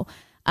know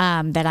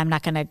that I'm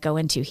not going to go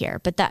into here.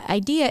 But the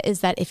idea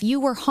is that if you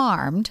were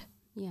harmed,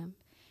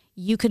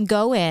 you can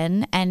go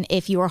in, and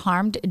if you were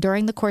harmed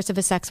during the course of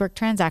a sex work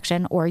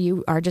transaction, or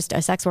you are just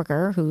a sex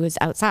worker who is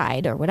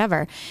outside or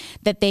whatever,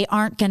 that they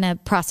aren't going to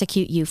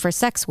prosecute you for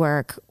sex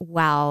work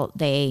while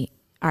they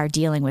are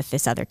dealing with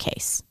this other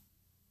case.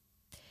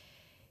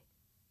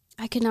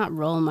 I could not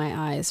roll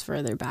my eyes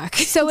further back.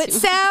 So it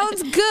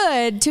sounds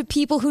good to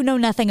people who know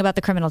nothing about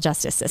the criminal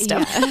justice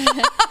system.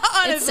 Yeah.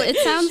 It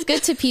sounds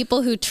good to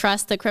people who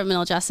trust the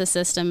criminal justice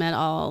system at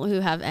all,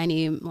 who have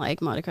any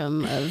like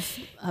modicum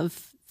of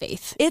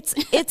faith.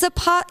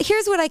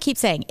 Here's what I keep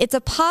saying. It's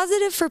a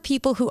positive for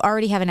people who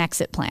already have an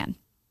exit plan.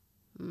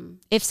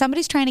 If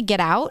somebody's trying to get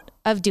out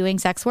of doing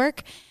sex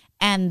work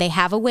and they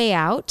have a way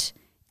out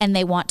and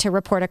they want to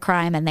report a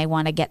crime and they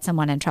want to get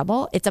someone in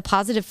trouble, it's a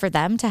positive for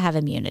them to have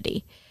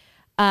immunity.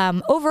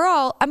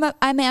 Overall,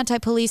 I'm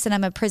anti-police and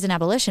I'm a prison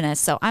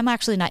abolitionist, so I'm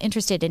actually not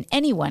interested in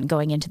anyone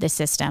going into the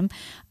system.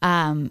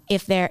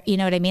 If they're, you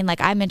know what I mean?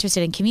 Like, I'm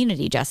interested in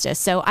community justice,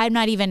 so I'm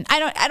not even.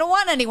 I don't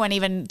want anyone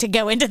even to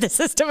go into the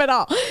system at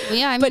all.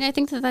 Yeah, I mean, I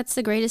think that's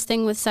the greatest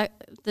thing with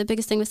the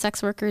biggest thing with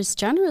sex workers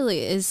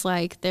generally is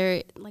like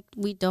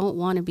we don't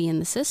want to be in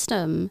the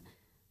system.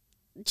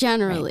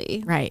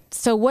 Generally, right.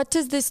 So what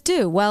does this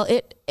do? Well,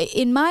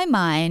 in my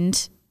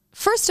mind,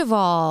 first of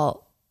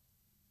all,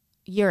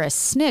 you're a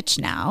snitch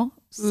now,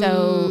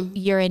 so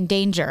you're in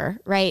danger,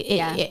 right?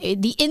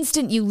 The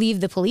instant you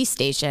leave the police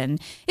station,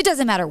 it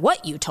doesn't matter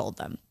what you told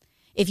them.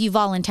 If you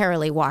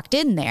voluntarily walked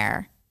in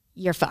there,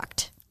 you're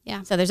fucked.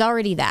 Yeah. So there's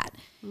already that.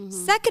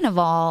 Second of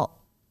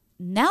all,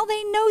 now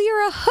they know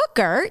you're a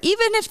hooker,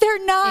 even if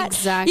they're not.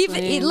 Exactly.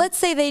 Even, let's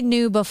say they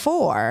knew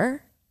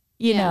before,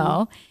 you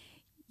know.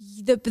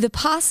 The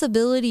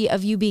possibility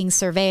of you being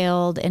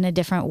surveilled in a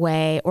different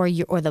way, or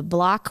the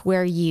block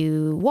where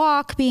you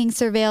walk being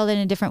surveilled in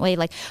a different way,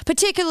 like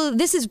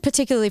this is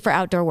particularly for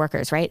outdoor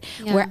workers, right?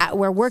 Yeah.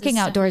 We're working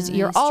outdoors.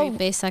 You're all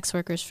street-based sex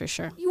workers for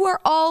sure. You are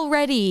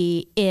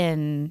already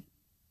in,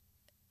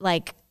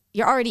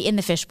 you're already in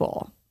the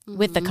fishbowl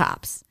with the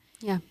cops.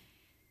 Yeah.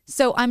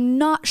 So I'm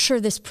not sure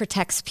this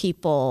protects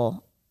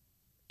people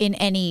in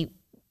any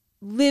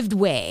lived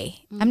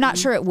way. I'm not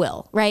sure it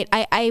will, right?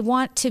 I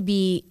want to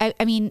be,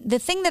 I mean, the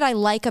thing that I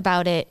like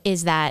about it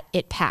is that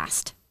it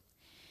passed.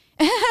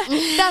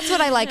 That's what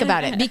I like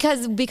about it,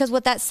 because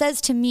what that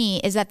says to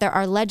me is that there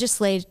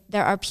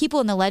are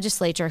people in the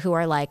legislature who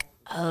are like,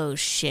 oh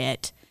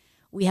shit,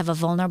 we have a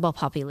vulnerable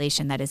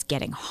population that is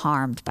getting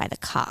harmed by the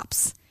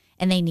cops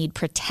and they need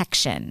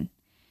protection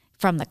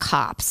from the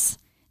cops.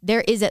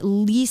 There is at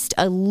least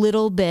a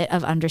little bit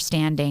of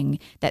understanding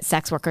that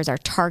sex workers are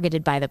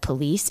targeted by the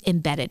police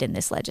embedded in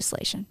this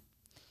legislation.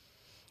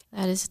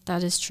 That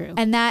is true.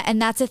 And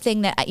that's a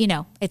thing that,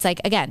 it's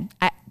like, again,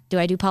 do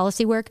I do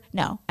policy work?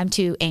 No, I'm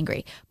too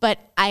angry. But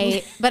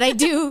I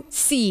do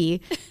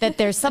see that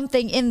there's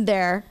something in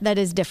there that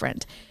is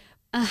different.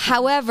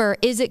 However,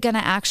 is it going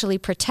to actually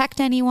protect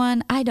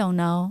anyone? I don't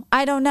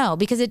know,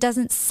 because it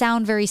doesn't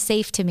sound very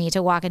safe to me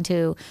to walk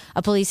into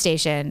a police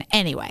station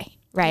anyway.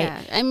 Right.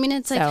 Yeah. I mean,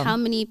 it's like how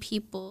many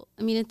people,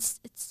 I mean, it's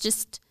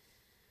just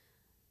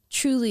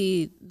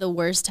truly the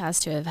worst has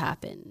to have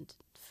happened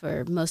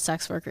for most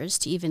sex workers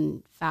to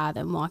even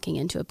fathom walking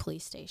into a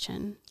police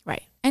station.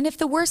 Right. And if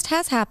the worst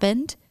has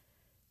happened,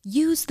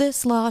 use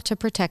this law to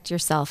protect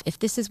yourself if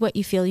this is what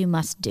you feel you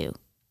must do.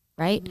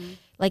 Right.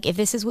 Like if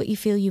this is what you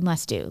feel you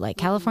must do, like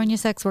California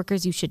sex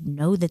workers, you should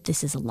know that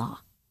this is a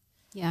law.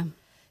 Yeah.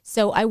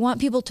 So I want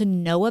people to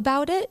know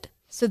about it,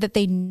 so that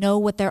they know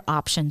what their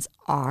options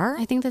are.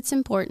 I think that's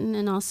important,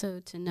 and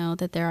also to know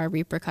that there are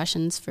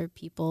repercussions for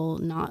people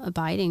not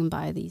abiding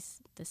by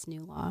this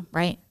new law.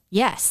 Right.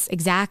 Yes,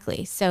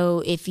 exactly.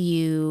 So if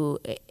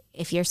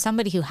you're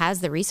somebody who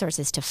has the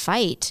resources to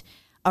fight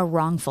a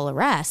wrongful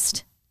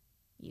arrest,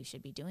 you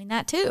should be doing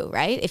that too,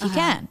 right? If you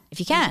can,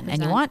 100%.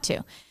 And you want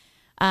to.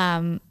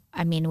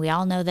 I mean, we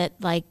all know that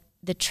like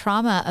the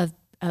trauma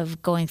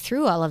of going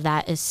through all of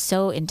that is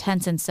so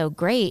intense and so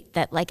great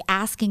that like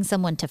asking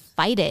someone to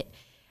fight it,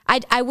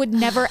 I would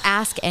never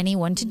ask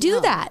anyone to do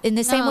that in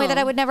the same way that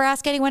I No. would never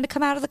ask anyone to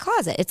come out of the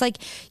closet. It's like,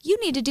 you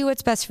need to do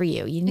what's best for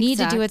you. You need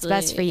to do what's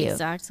best for you.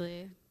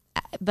 Exactly.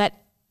 But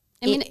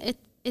I mean,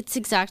 it's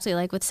exactly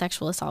like with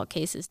sexual assault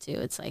cases too.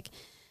 It's like,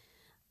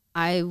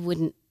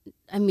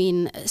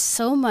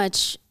 so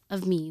much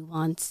of me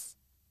wants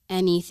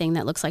anything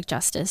that looks like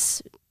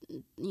justice,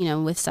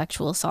 with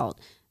sexual assault,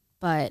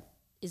 but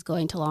is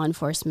going to law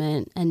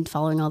enforcement and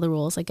following all the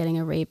rules, like getting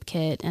a rape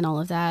kit and all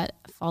of that,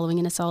 following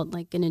an assault,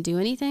 like going to do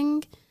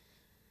anything.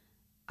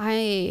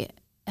 I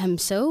am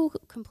so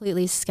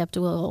completely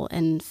skeptical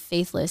and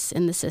faithless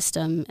in the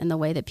system and the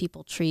way that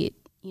people treat,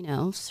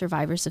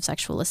 survivors of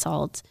sexual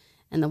assault,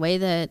 and the way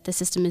that the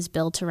system is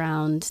built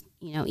around,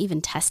 even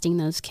testing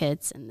those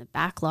kits and the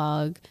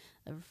backlog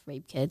of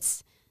rape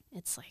kits.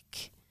 It's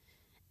like,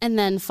 and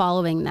then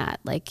following that,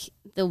 like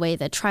the way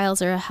that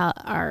trials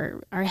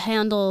are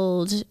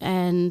handled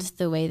and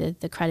the way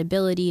that the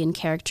credibility and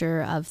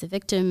character of the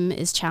victim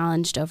is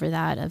challenged over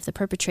that of the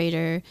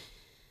perpetrator.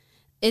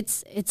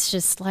 It's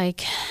just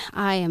like,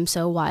 I am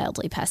so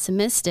wildly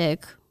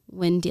pessimistic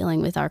when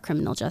dealing with our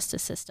criminal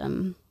justice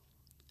system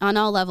on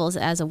all levels.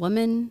 As a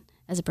woman,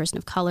 as a person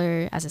of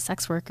color, as a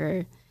sex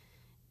worker,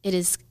 it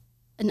is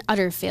an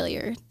utter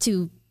failure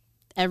to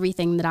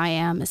everything that I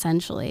am,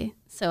 essentially.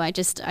 So I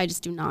just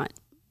do not.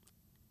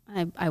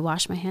 I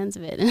wash my hands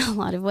of it in a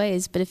lot of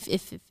ways. But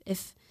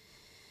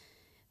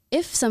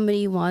if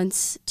somebody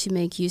wants to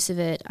make use of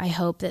it, I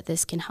hope that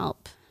this can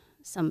help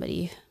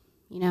somebody.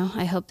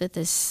 I hope that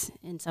this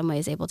in some way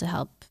is able to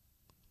help.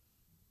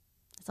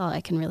 That's all I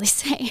can really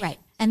say. right.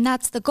 And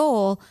that's the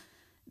goal.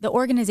 The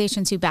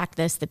organizations who backed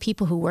this, the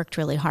people who worked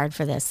really hard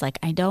for this, like,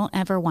 I don't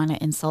ever want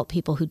to insult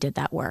people who did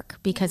that work,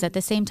 because at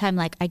the same time,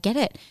 like, I get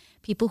it.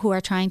 People who are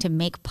trying to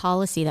make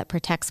policy that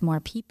protects more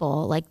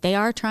people, like, they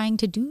are trying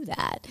to do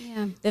that.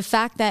 Yeah. The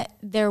fact that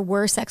there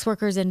were sex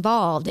workers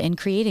involved in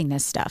creating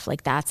this stuff,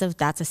 like, that's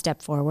a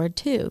step forward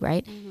too,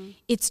 right? Mm-hmm.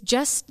 It's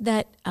just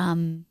that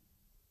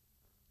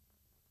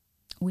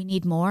we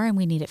need more and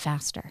we need it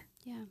faster.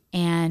 Yeah.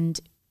 And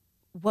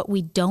what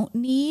we don't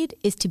need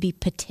is to be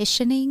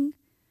petitioning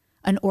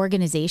an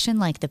organization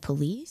like the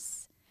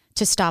police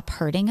to stop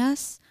hurting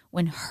us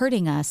when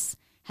hurting us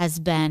has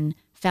been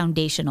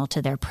foundational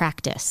to their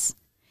practice.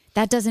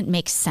 That doesn't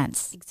make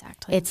sense.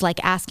 Exactly. It's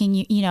like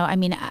asking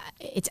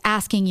it's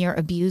asking your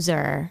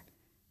abuser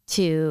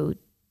to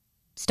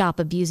stop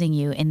abusing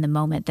you in the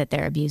moment that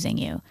they're abusing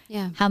you.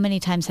 Yeah. How many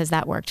times has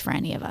that worked for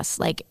any of us?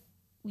 Like,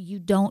 you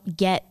don't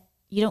get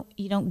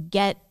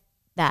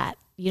that.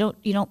 You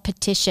don't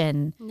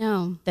petition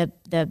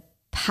the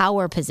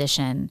power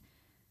position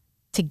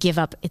to give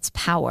up its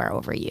power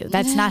over you.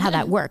 That's not how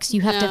that works. You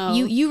have to,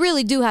 you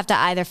really do have to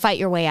either fight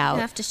your way out,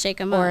 You have to shake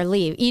them or up.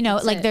 leave.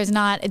 There's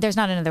not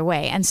another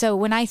way. And so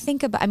when I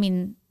think about,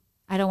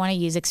 I don't want to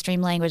use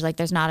extreme language, like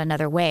there's not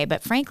another way,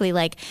 but frankly,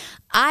 like,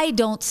 I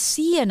don't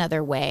see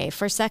another way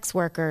for sex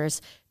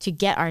workers to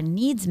get our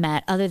needs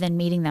met other than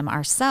meeting them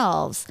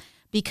ourselves,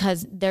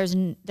 because there's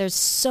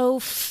so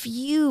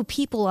few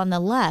people on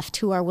the left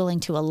who are willing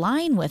to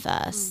align with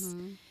us.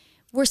 Mm-hmm.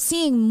 We're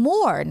seeing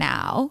more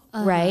now,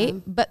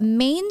 right? But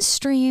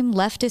mainstream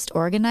leftist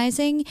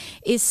organizing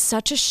is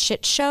such a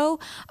shit show.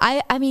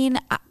 I mean,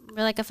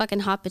 we're like a fucking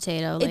hot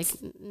potato. Like,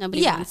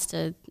 nobody wants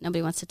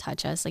to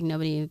touch us. Like,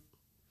 nobody.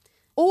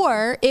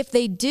 Or if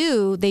they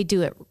do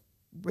it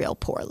real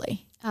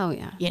poorly. Oh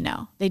yeah.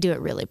 They do it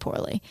really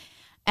poorly.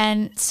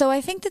 And so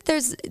I think that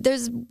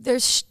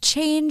there's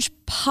change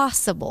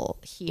possible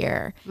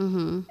here,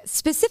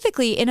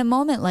 specifically in a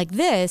moment like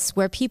this,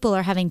 where people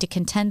are having to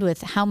contend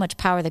with how much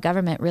power the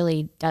government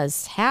really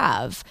does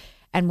have,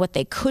 and what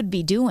they could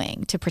be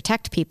doing to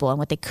protect people, and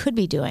what they could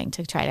be doing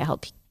to try to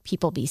help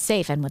people be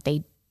safe, and what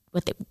they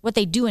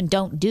do and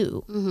don't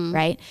do.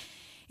 Right?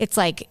 It's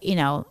like,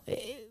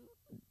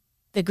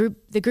 the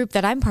group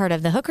that I'm part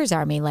of, the Hookers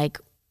Army, like,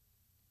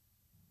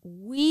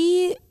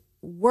 we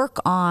work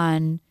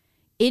on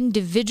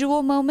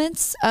individual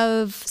moments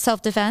of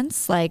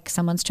self-defense, like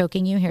someone's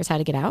choking you, here's how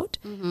to get out.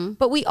 Mm-hmm.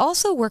 But we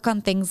also work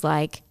on things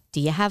like, do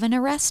you have an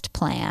arrest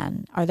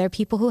plan? Are there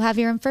people who have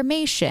your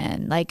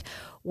information? Like,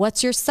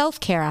 what's your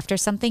self-care after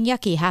something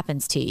yucky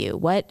happens to you?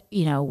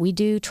 We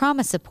do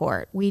trauma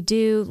support. We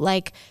do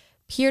like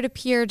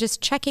peer-to-peer,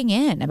 just checking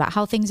in about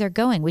how things are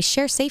going. We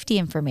share safety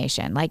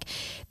information. Like,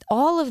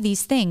 all of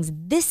these things,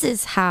 this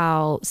is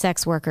how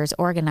sex workers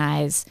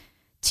organize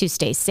to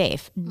stay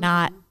safe,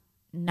 not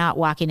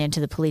walking into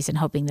the police and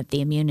hoping that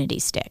the immunity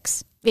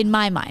sticks, in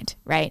my mind,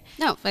 right?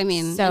 No,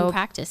 in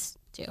practice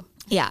too.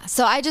 Yeah.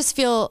 So I just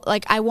feel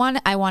like I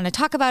want to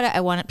talk about it.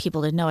 I want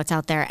people to know it's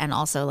out there. And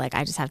also, like,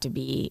 I just have to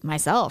be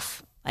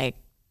myself. Like,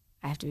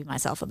 I have to be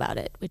myself about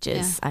it, which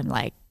is, I'm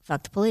like,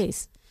 fuck the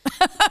police.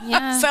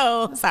 Yeah.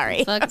 So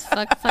sorry.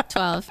 Fuck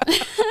 12.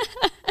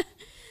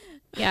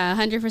 Yeah,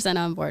 100%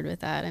 on board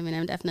with that.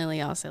 I'm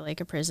definitely also like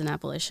a prison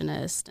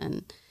abolitionist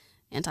and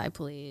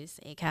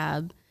anti-police,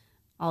 ACAB,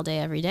 all day,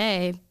 every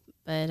day.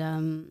 But,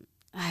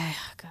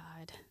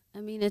 God,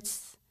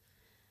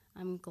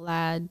 I'm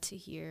glad to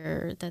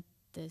hear that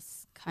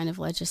this kind of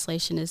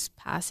legislation is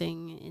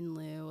passing in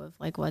lieu of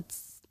like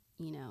what's,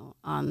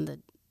 on the,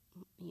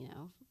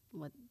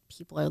 what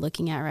people are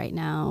looking at right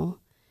now,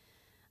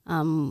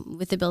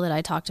 with the bill that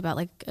I talked about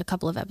like a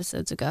couple of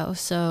episodes ago.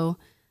 So,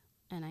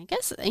 and I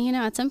guess,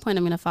 at some point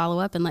I'm going to follow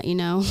up and let you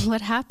know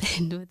what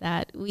happened with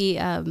that.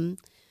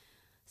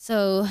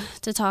 So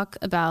to talk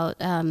about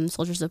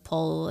Soldiers of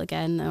Pole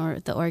again, or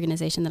the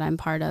organization that I'm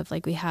part of,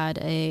 like we had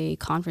a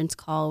conference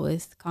call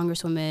with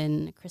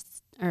Assemblywoman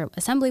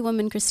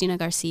Cristina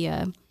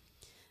Garcia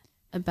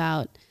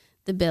about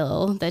the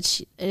bill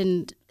that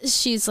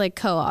she's like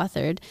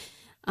co-authored.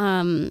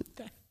 And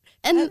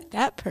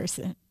that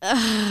person,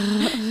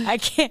 I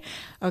can't.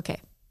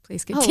 Okay,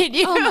 please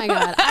continue. Oh my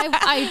God,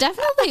 I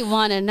definitely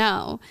want to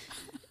know,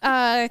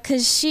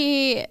 because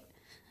she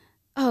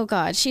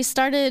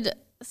started.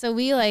 So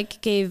we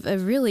like gave a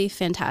really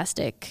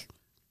fantastic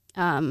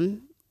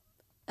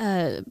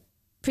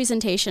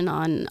presentation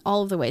on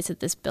all of the ways that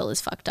this bill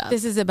is fucked up.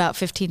 This is about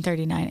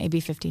 1539, AB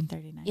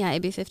 1539. Yeah,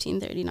 AB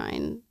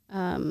 1539.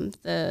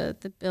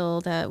 The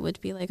bill that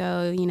would be like,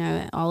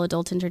 all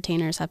adult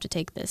entertainers have to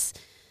take this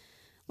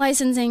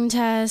licensing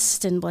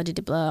test and blah, blah,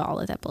 blah,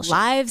 all of that bullshit.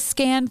 Live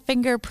scan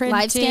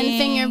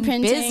fingerprinting.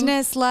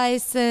 Business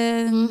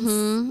license.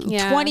 Mm-hmm,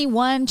 yeah.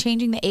 21,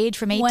 changing the age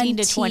from 18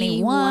 to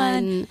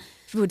 21.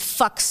 It would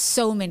fuck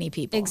so many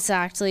people.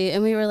 Exactly.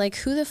 And we were like,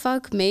 who the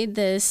fuck made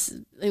this?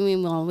 We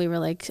were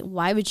like,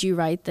 why would you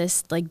write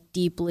this like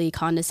deeply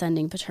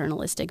condescending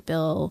paternalistic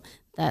bill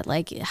that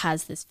like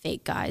has this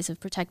fake guise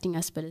of protecting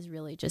us, but is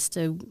really just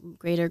a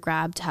greater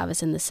grab to have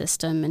us in the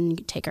system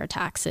and take our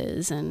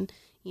taxes and,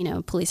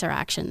 police our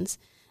actions.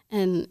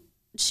 And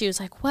she was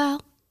like,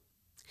 well,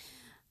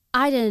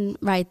 I didn't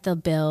write the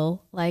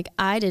bill. Like,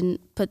 I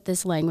didn't put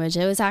this language.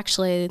 It was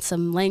actually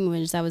some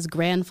language that was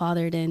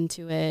grandfathered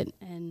into it.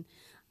 And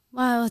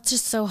wow, it's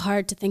just so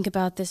hard to think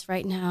about this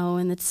right now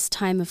in this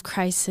time of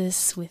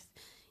crisis with,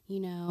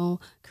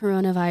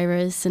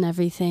 coronavirus and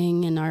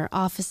everything, and our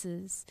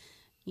offices,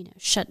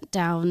 shut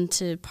down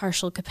to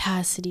partial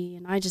capacity.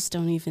 And I just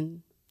don't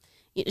even,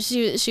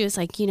 she was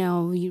like,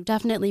 you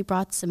definitely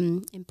brought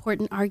some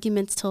important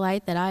arguments to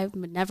light that I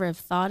would never have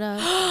thought of.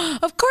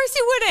 Of course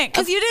you wouldn't,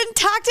 because you didn't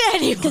talk to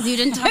anyone. Because you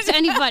didn't talk to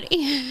anybody.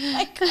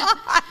 My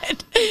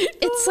God.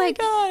 It's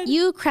God.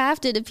 You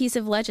crafted a piece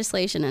of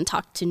legislation and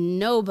talked to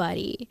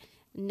nobody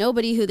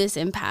who this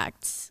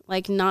impacts.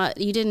 Like,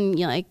 you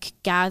didn't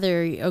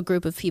gather a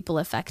group of people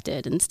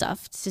affected and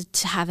stuff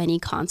to have any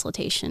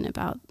consultation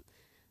about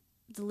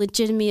the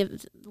legitimacy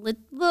of,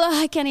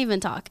 I can't even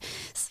talk.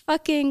 It's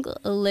fucking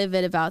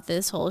livid about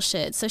this whole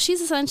shit. So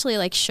she's essentially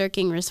like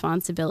shirking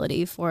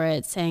responsibility for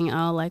it, saying,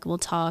 oh, like, we'll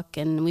talk.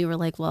 And we were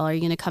like, well, are you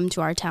going to come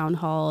to our town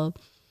hall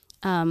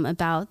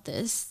about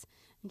this?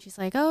 And she's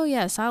like, oh,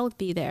 yes, I'll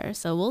be there.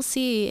 So we'll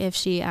see if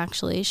she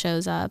actually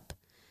shows up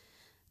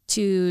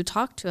to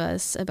talk to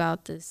us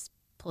about this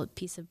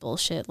piece of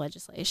bullshit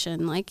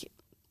legislation. Like,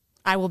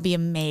 I will be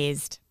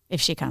amazed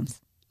if she comes.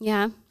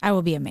 Yeah. I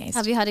will be amazed.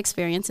 Have you had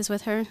experiences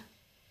with her?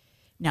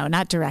 No,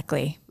 not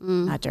directly.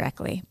 Not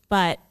directly.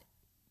 But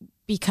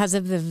because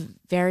of the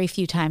very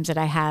few times that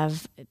I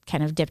have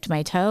kind of dipped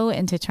my toe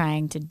into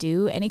trying to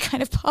do any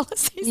kind of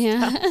policy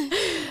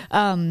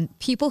stuff,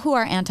 people who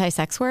are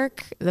anti-sex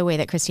work, the way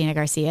that Cristina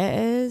Garcia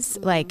is,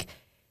 like,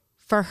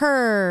 for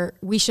her,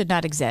 we should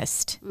not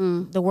exist.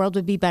 The world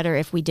would be better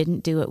if we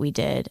didn't do what we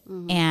did.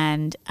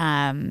 And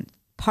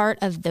part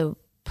of the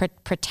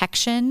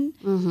protection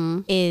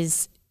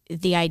is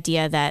the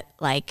idea that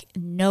like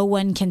no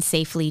one can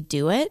safely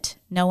do it.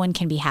 No one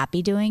can be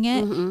happy doing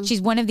it.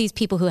 She's one of these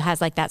people who has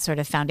like that sort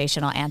of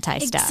foundational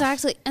anti-stuff.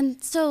 Exactly.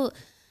 And so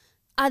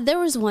there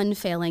was one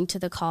failing to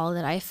the call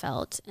that I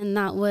felt, and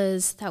that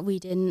was that we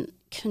didn't,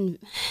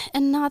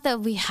 and not that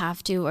we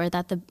have to or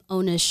that the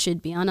onus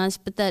should be on us,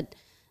 but that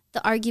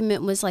the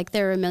argument was like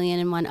there are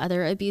 1,000,001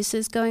 other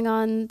abuses going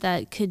on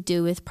that could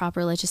do with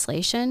proper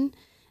legislation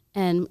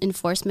and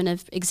enforcement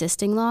of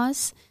existing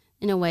laws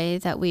in a way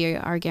that we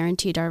are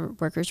guaranteed our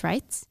workers'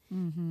 rights.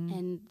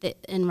 And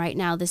right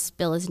now this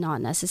bill is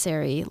not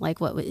necessary. Like,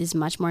 what is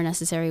much more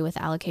necessary with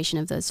allocation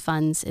of those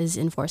funds is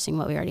enforcing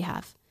what we already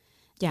have.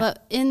 Yeah.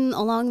 But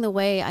along the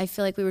way, I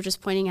feel like we were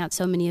just pointing out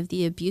so many of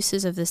the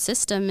abuses of the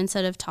system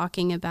instead of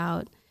talking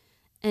about,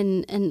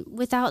 and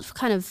without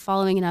kind of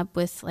following it up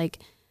with like,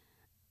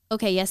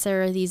 okay, yes,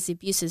 there are these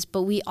abuses,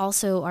 but we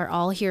also are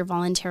all here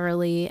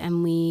voluntarily,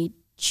 and we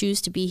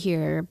choose to be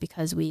here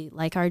because we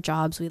like our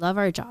jobs. We love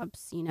our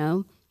jobs,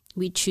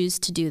 we choose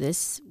to do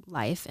this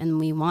life and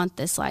we want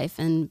this life.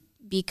 And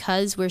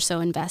because we're so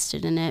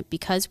invested in it,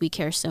 because we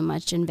care so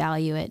much and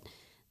value it,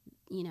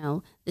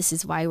 this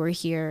is why we're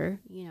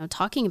here,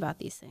 talking about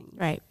these things.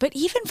 Right. But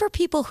even for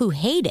people who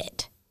hate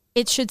it,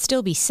 it should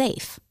still be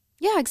safe.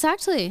 Yeah,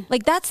 exactly.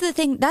 Like, that's the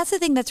thing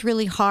that's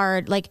really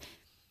hard. Like,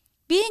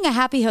 being a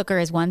happy hooker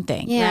is one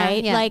thing,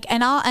 right? Yeah. Like,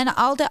 and all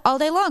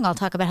day long, I'll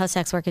talk about how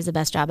sex work is the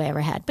best job I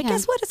ever had. But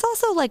guess what? It's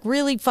also like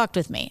really fucked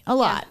with me a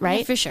lot, right?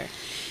 Yeah, for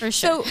sure.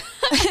 So,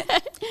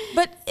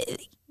 but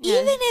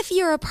even if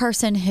you're a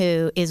person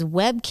who is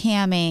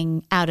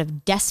webcamming out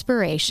of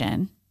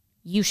desperation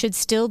you should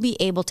still be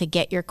able to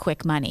get your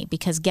quick money,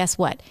 because guess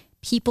what?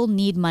 People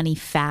need money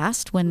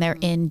fast when they're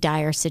in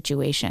dire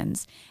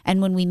situations.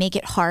 And when we make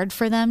it hard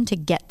for them to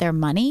get their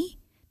money,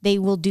 they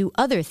will do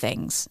other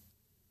things.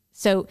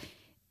 So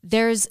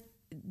there's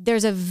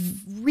a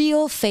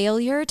real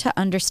failure to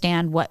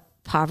understand what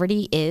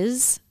poverty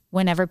is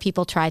whenever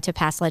people try to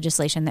pass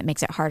legislation that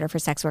makes it harder for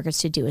sex workers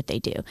to do what they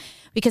do,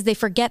 because they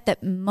forget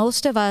that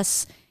most of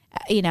us,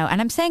 and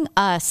I'm saying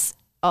us,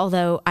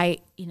 although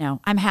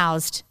I'm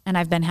housed and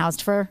I've been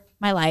housed for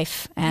my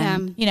life.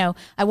 And,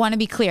 I want to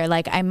be clear,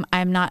 like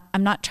I'm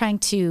not trying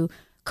to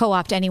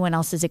co-opt anyone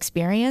else's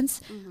experience.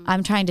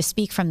 I'm trying to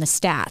speak from the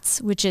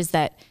stats, which is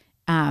that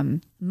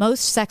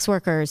most sex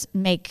workers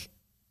make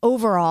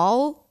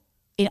overall,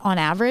 on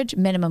average,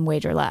 minimum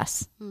wage or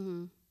less.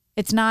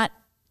 It's not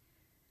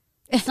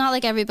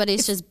like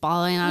everybody's just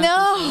bawling out.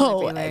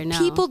 No,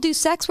 people do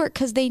sex work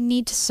because they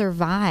need to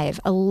survive.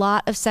 A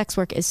lot of sex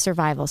work is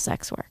survival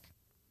sex work.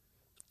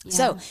 Yeah.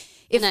 So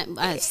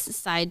a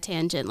side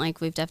tangent,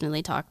 like we've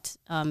definitely talked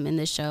in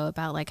this show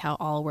about like how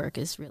all work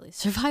is really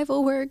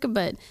survival work,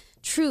 but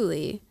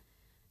truly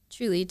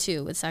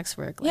too with sex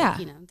work,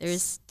 like,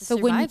 there's the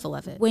survival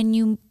of it. When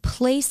you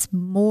place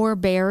more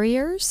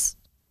barriers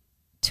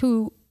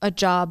to a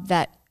job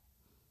that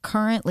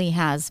currently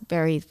has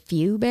very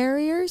few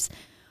barriers,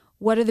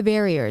 what are the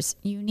barriers?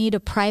 You need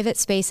a private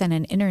space and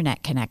an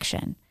internet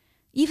connection.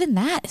 Even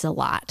that is a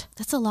lot.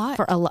 That's a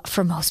lot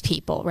for most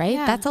people, right?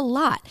 Yeah. That's a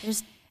lot.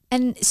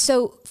 And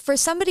so for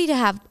somebody to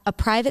have a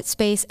private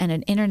space and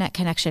an internet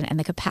connection and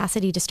the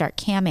capacity to start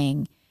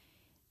camming,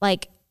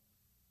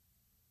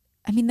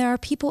 there are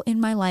people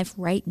in my life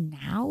right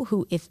now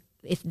who, if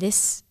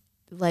this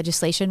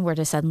legislation were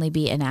to suddenly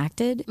be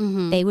enacted,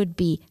 they would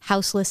be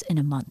houseless in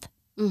a month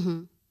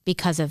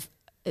because of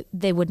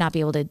they would not be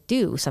able to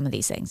do some of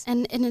these things.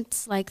 And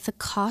it's like the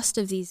cost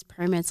of these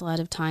permits, a lot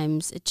of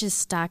times it just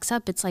stacks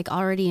up. It's like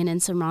already an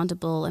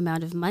insurmountable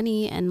amount of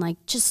money, and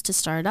like just to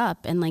start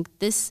up. And like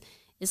this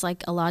is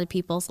like a lot of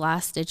people's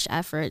last ditch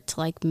effort to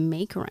like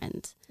make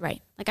rent.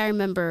 Right. Like I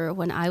remember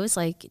when I was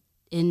like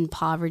in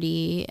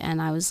poverty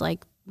and I was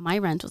like, my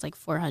rent was like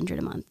 $400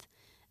 a month.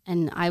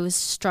 And I was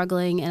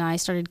struggling, and I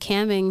started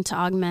camming to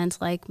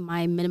augment like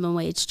my minimum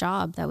wage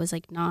job that was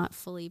like not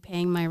fully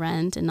paying my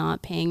rent and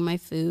not paying my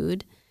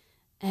food.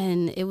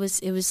 And it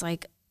was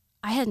like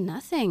I had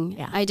nothing.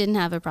 Yeah. I didn't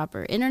have a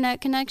proper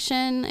internet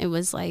connection. It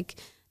was like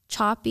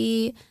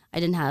choppy. I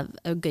didn't have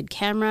a good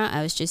camera.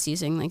 I was just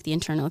using like the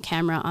internal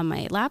camera on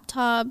my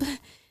laptop.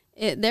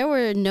 There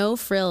were no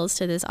frills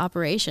to this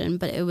operation,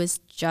 but it was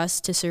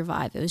just to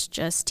survive. It was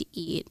just to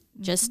eat,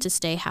 just to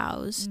stay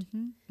housed.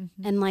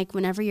 And like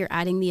whenever you're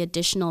adding the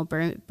additional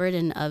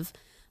burden of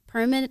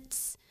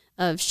permits,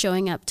 of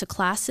showing up to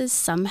classes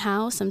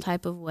somehow, some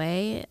type of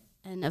way,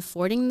 and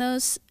affording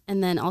those,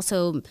 and then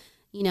also,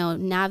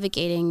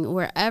 navigating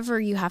wherever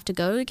you have to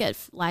go to get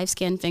live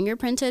scan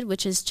fingerprinted,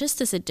 which is just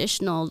this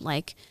additional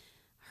like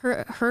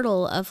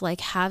hurdle of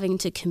like having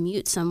to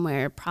commute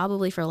somewhere,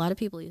 probably for a lot of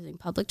people using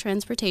public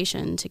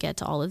transportation to get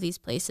to all of these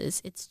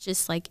places. It's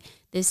just like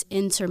this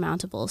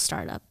insurmountable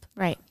startup,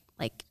 right?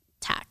 Like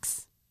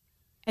tax.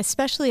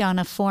 Especially on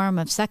a form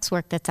of sex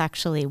work that's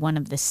actually one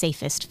of the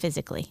safest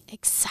physically.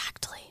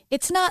 Exactly.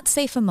 It's not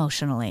safe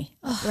emotionally,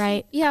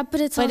 right? Yeah, but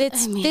it's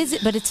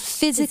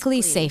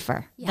physically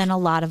safer than a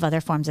lot of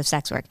other forms of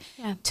sex work.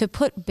 Yeah. To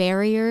put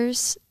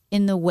barriers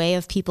in the way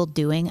of people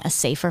doing a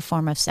safer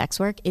form of sex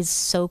work is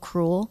so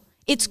cruel.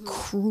 It's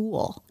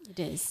cruel. It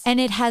is. And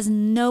it has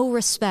no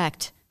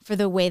respect for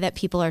the way that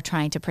people are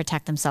trying to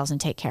protect themselves and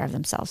take care of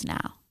themselves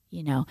now,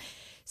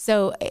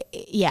 So,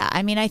 yeah,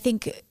 I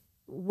think,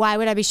 why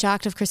would I be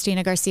shocked if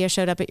Christina Garcia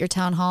showed up at your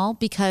town hall?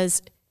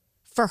 Because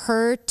for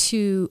her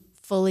to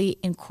fully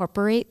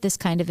incorporate this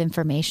kind of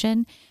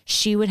information,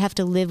 she would have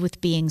to live with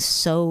being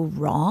so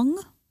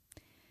wrong.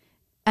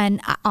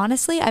 And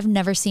honestly, I've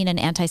never seen an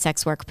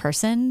anti-sex work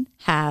person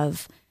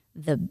have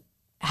the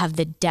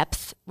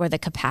depth or the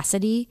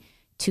capacity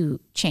to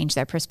change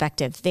their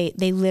perspective. They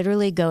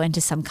literally go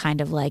into some kind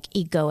of like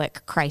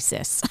egoic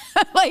crisis.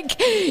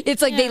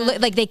 It's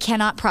like they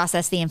cannot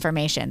process the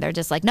information. They're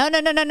just like, no.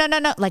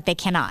 Like they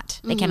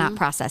cannot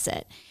process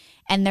it.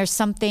 And there's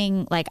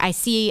something like I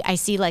see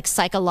like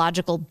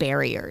psychological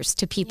barriers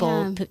to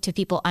people to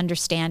people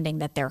understanding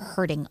that they're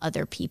hurting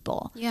other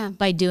people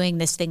by doing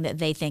this thing that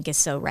they think is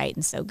so right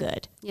and so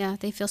good. Yeah,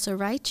 they feel so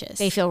righteous.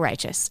 They feel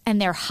righteous, and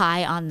they're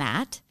high on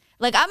that.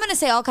 Like I'm going to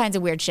say all kinds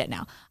of weird shit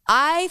now.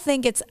 I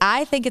think it's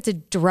a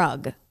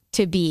drug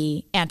to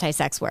be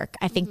anti-sex work.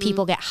 I think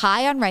people get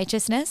high on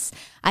righteousness.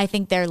 I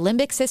think their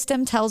limbic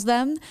system tells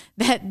them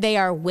that they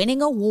are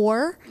winning a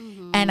war.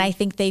 And I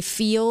think they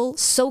feel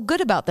so good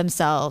about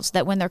themselves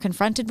that when they're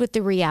confronted with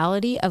the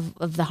reality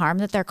of the harm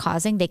that they're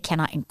causing, they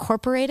cannot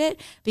incorporate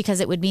it because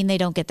it would mean they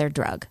don't get their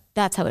drug.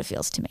 That's how it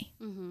feels to me.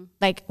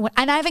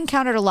 And I've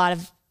encountered a lot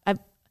of,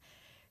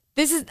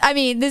 this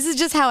is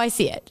just how I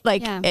see it.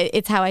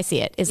 It's how I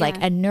see it. It's like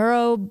a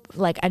neurochemical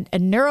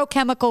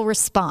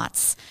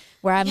response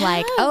where I'm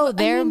like, oh,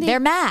 they're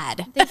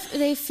mad.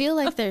 They feel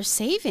like they're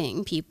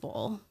saving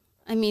people.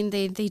 I mean,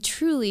 they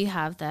truly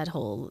have that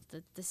whole,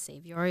 the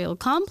saviorial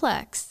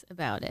complex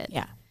about it.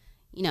 Yeah.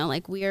 You know,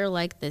 like we are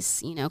like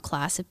this, you know,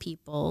 class of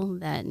people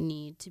that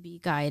need to be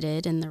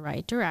guided in the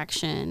right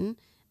direction,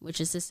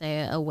 which is to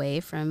say away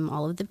from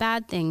all of the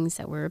bad things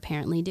that we're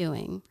apparently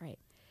doing. Right.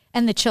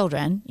 And the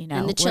children, you know,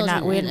 And the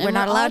children. we're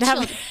not allowed to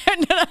have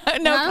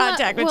no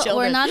contact with children.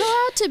 We're not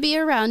allowed to be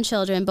around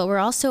children, but we're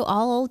also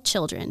all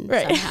children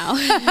somehow.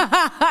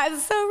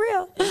 It's so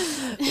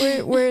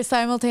real. We're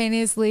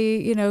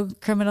simultaneously, you know,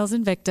 criminals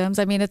and victims.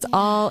 I mean, it's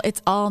all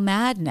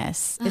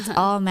madness. It's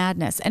all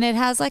madness. And it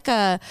has like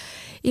a,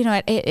 you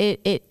know,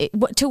 it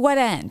to what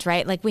end,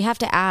 right? Like we have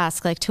to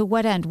ask, like, to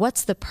what end?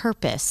 What's the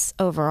purpose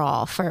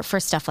overall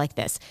for stuff like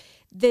this?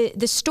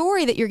 The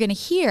story that you're going to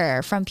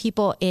hear from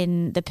people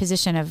in the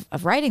position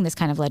of writing this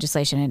kind of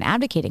legislation and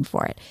advocating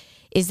for it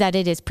is that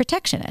it is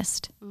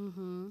protectionist.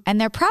 Mm-hmm. And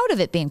they're proud of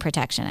it being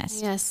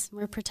protectionist. Yes,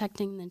 we're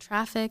protecting the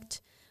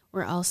trafficked.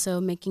 We're also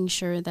making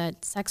sure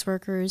that sex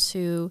workers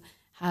who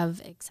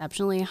have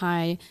exceptionally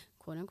high,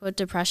 quote unquote,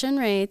 depression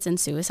rates and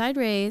suicide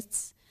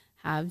rates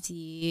have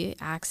the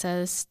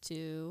access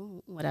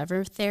to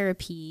whatever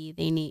therapy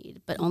they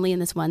need, but only in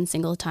this one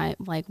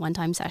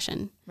time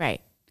session.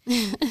 Right.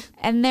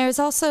 And there's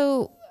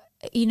also,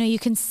 you know, you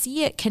can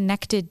see it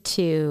connected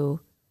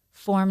to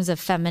forms of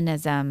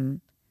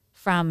feminism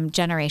from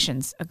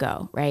generations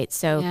ago, right?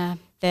 So Yeah.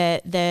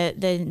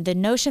 the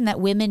notion that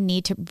women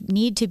need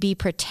to be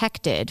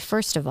protected,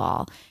 first of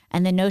all,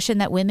 and the notion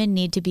that women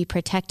need to be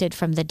protected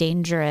from the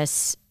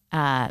dangerous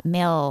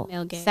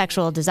male gaze,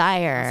 sexual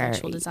desire,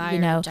 you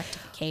know,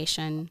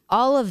 objectification,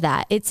 all of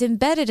that. It's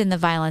embedded in the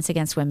Violence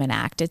Against Women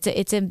Act.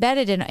 It's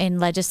embedded in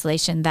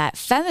legislation that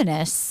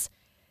feminists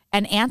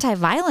and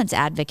anti-violence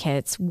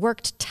advocates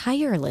worked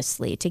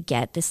tirelessly to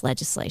get this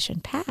legislation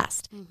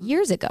passed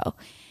years ago.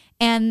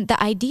 And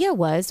the idea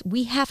was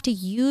we have to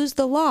use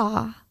the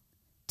law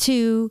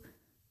to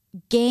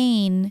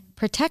gain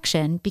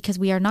protection because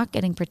we are not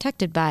getting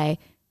protected by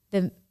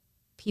the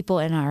people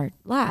in our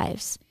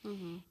lives.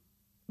 Mm-hmm.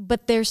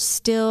 But there's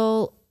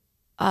still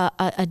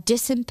a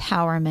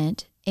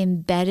disempowerment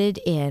embedded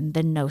in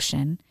the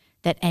notion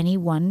that any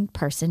one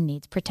person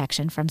needs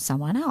protection from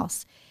someone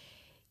else.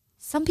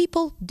 Some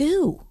people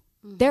do.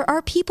 Mm-hmm. There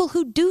are people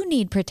who do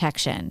need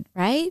protection,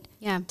 right?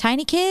 Yeah.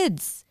 Tiny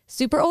kids,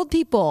 super old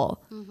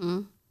people,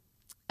 Mm-hmm.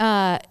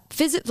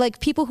 like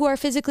people who are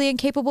physically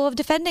incapable of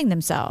defending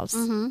themselves,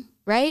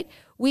 right?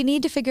 We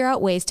need to figure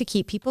out ways to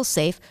keep people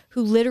safe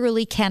who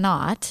literally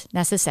cannot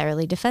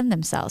necessarily defend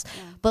themselves.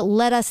 Yeah. But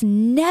let us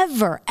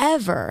never,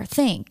 ever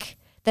think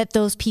that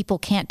those people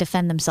can't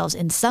defend themselves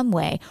in some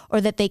way or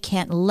that they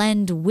can't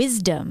lend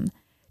wisdom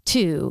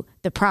to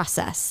the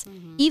process.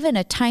 Mm-hmm. Even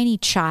a tiny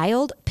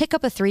child, pick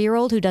up a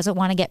 3-year-old who doesn't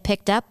want to get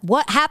picked up.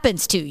 What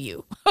happens to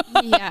you?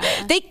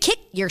 Yeah. They kick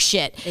your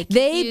shit.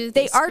 They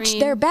arch scream.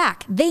 their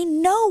back. They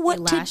know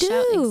what to do.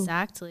 Out.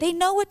 Exactly. They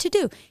know what to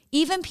do.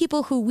 Even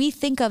people who we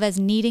think of as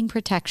needing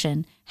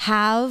protection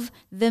have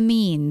the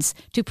means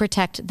to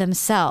protect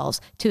themselves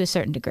to a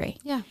certain degree.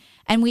 Yeah.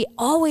 And we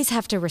always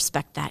have to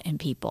respect that in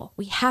people.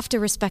 We have to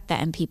respect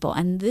that in people.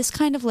 And this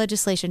kind of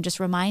legislation just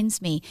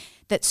reminds me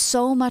that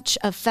so much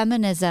of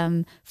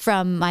feminism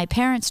from my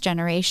parents'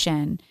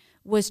 generation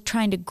was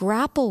trying to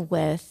grapple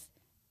with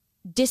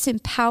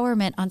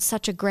disempowerment on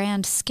such a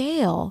grand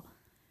scale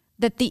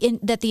that the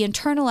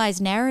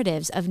internalized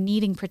narratives of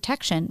needing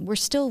protection were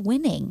still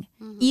winning,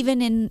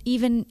 even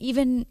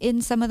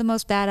in some of the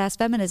most badass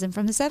feminism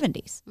from the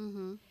 70s.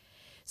 Mm-hmm.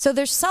 So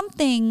there's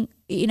something,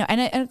 you know,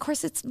 and of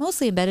course it's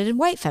mostly embedded in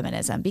white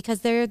feminism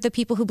because they're the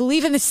people who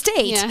believe in the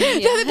state. Yeah, yeah.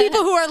 They're the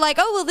people who are like,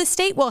 oh, well, the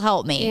state will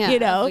help me, you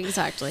know?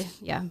 Exactly,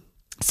 yeah.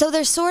 So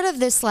there's sort of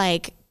this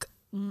like,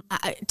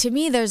 to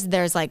me,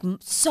 there's like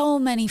so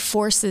many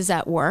forces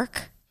at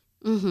work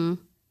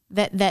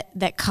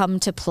that come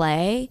to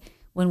play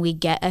when we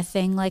get a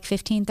thing like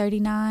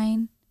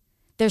 1539.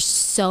 There's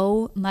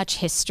so much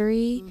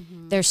history.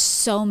 There's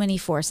so many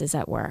forces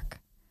at work.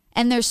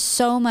 And there's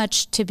so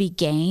much to be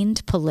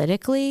gained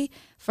politically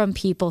from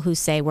people who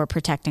say we're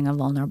protecting a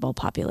vulnerable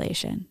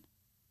population.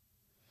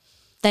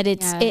 That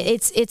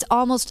it's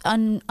almost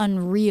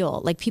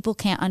unreal. Like people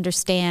can't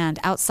understand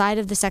outside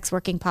of the sex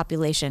working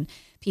population.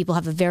 People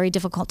have a very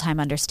difficult time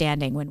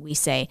understanding when we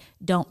say,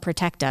 don't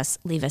protect us,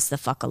 leave us the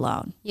fuck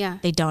alone. Yeah.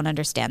 They don't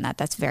understand that.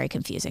 That's very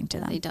confusing to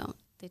them. They don't.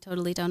 They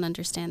totally don't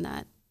understand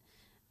that.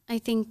 I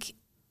think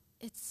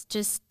it's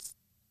just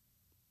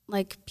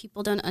like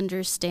people don't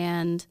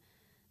understand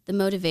the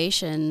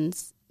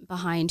motivations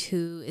behind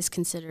who is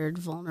considered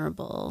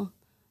vulnerable.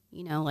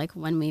 You know, like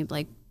when we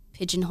like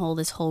pigeonhole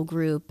this whole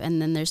group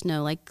and then there's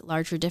no like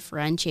larger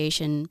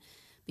differentiation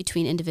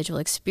between individual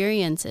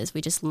experiences.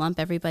 We just lump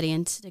everybody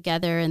in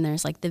together and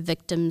there's like the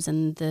victims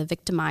and the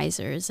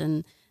victimizers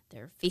and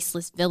they're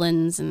faceless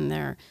villains and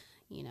they're,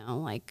 you know,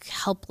 like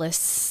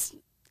helpless,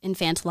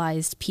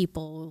 infantilized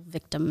people,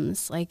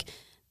 victims. Like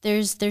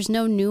there's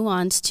no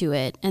nuance to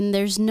it and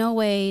there's no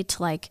way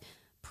to like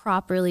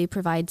properly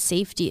provide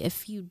safety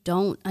if you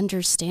don't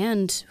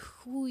understand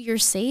who you're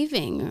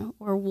saving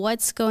or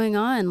what's going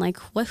on. Like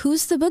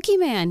who's the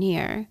boogeyman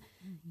here?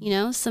 You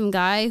know, some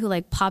guy who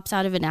like pops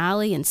out of an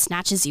alley and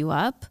snatches you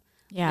up.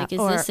 Yeah. Like, is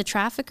this a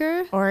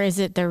trafficker? Or is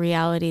it the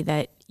reality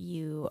that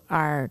you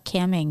are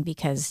camming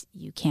because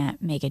you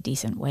can't make a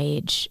decent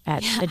wage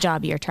at the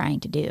job you're trying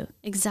to do?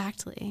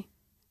 Exactly.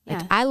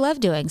 Like, I love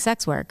doing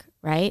sex work,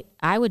 right?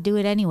 I would do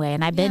it anyway,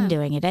 and I've been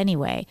doing it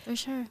anyway. For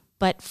sure.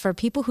 But for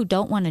people who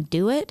don't want to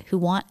do it, who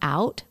want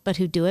out, but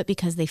who do it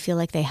because they feel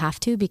like they have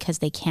to, because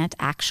they can't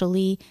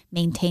actually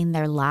maintain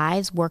their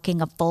lives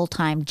working a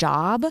full-time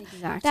job,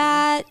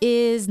 that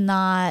is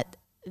not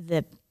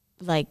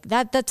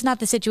that's not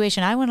the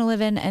situation I want to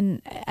live in,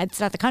 and it's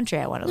not the country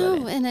I want to live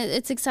in. No, and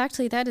it's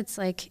exactly that. It's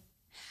like,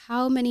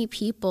 how many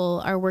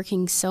people are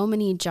working so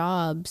many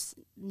jobs,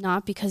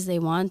 not because they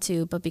want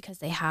to, but because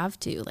they have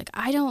to? Like,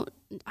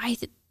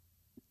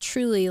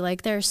 truly,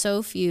 like, there are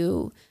so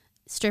few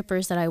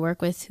strippers that I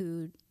work with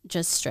who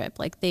just strip.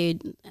 Like,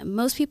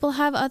 most people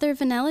have other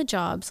vanilla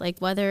jobs, like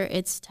whether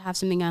it's to have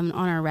something on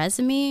our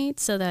resume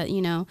so that,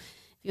 you know,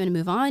 if you want to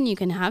move on, you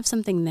can have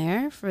something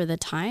there for the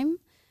time,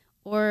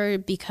 or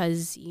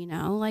because, you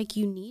know, like,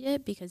 you need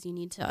it because you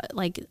need to,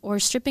 like, or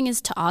stripping is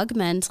to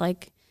augment,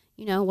 like,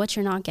 you know, what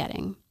you're not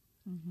getting.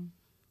 Mm-hmm.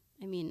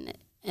 I mean,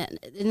 and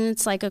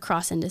it's like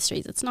across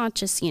industries. It's not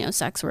just, you know,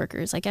 sex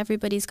workers. Like,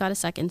 everybody's got a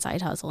second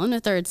side hustle and a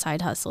third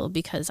side hustle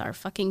because our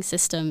fucking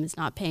system is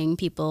not paying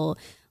people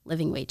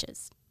living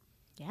wages.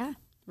 Yeah.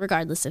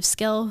 Regardless of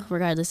skill,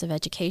 regardless of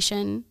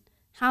education.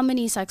 How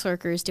many sex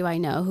workers do I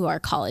know who are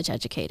college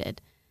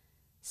educated?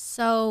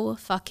 So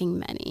fucking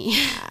many.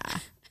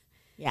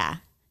 Yeah.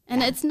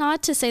 And it's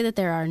not to say that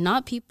there are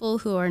not people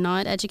who are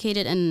not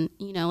educated and,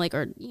 you know, like,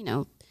 or, you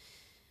know,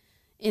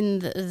 in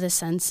the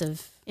sense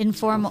of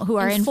informal, who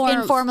are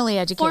informally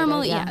educated.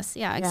 Formal, yes.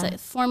 Yeah, exactly.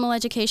 Formal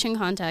education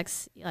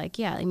context. Like,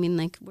 yeah, I mean,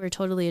 like, we're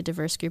totally a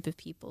diverse group of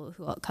people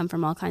who all come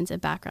from all kinds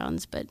of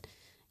backgrounds, but,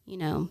 you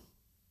know,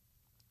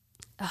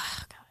 oh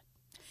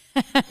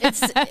God.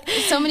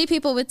 It's so many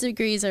people with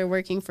degrees are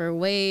working for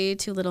way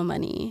too little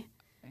money.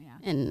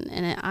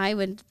 And I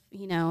would,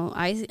 you know,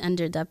 I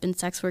ended up in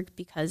sex work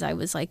because I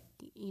was like,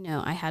 you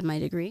know, I had my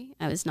degree.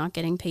 I was not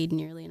getting paid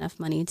nearly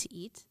enough money to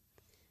eat.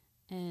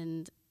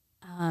 And,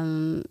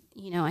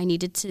 you know, I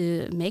needed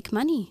to make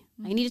money.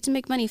 I needed to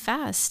make money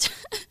fast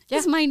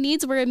because my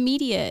needs were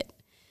immediate.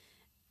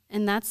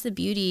 And that's the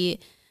beauty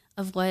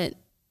of what,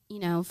 you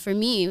know, for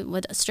me,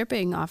 what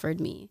stripping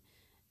offered me.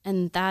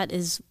 And that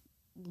is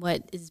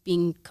what is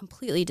being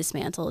completely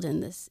dismantled in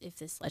this, if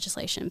this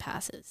legislation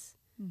passes.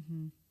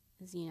 Mm-hmm.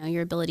 Is, you know,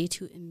 your ability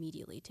to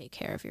immediately take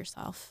care of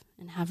yourself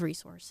and have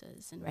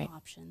resources and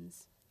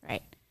options.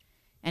 Right.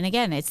 And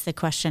again, it's the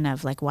question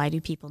of, like, why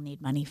do people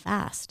need money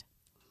fast?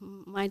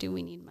 Why do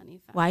we need money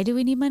fast? Why do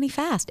we need money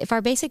fast? If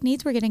our basic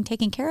needs were getting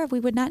taken care of, we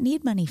would not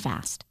need money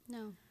fast.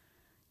 No.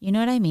 You know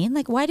what I mean?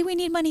 Like, why do we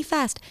need money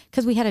fast?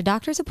 Because we had a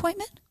doctor's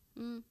appointment?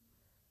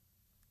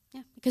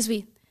 Yeah, because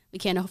we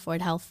can't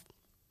afford health.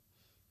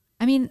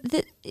 I mean,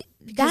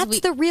 that's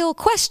the real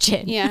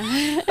question.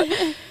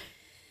 Yeah.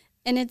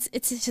 And it's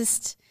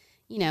just,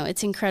 you know,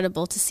 it's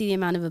incredible to see the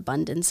amount of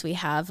abundance we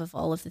have of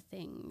all of the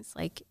things,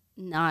 like,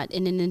 not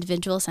in an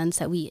individual sense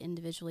that we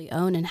individually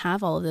own and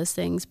have all of those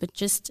things, but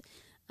just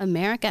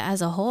America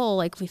as a whole.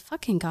 Like, we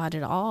fucking got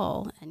it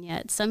all. And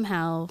yet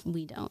somehow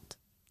we don't.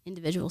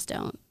 Individuals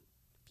don't.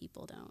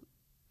 People don't.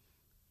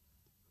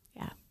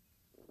 Yeah.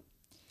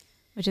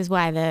 Which is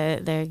why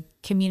the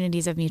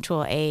communities of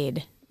mutual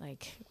aid,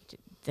 like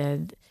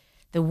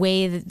the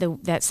way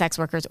that sex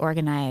workers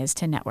organize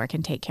to network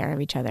and take care of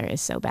each other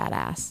is so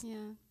badass. Yeah.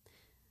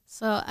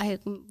 So I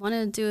want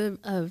to do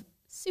a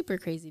super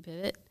crazy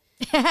pivot.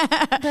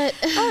 But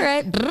all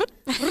right.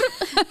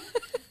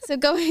 So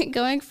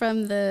going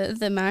from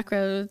the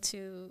macro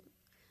to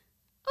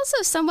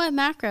also somewhat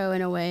macro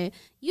in a way,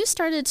 you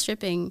started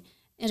stripping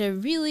at a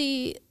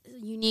really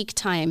unique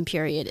time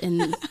period in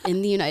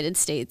the United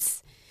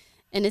States.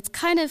 And it's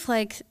kind of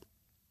like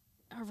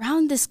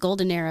around this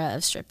golden era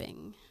of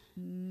stripping.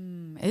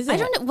 Is it? I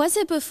don't know. Was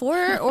it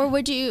before, or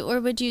was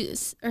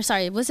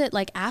it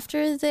like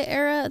after the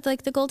era,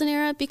 like the golden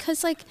era?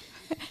 Because, like,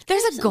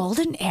 there's a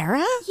golden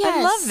era. Yes,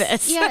 I love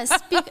this. Yes.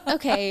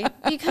 Okay.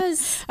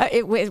 Because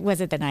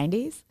was it the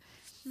 90s?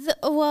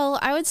 Well,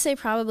 I would say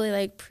probably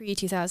like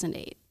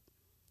pre-2008.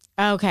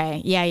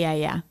 Okay.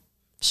 Yeah.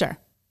 Sure.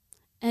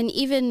 And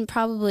even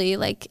probably,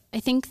 like, I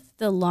think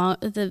the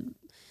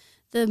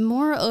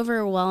more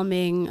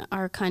overwhelming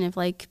are kind of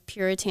like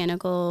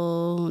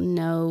puritanical,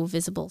 no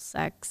visible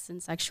sex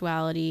and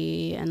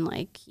sexuality, and,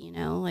 like, you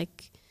know,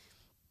 like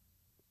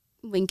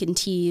wink and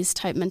tease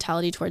type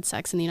mentality towards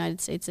sex in the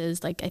United States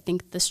is, like, I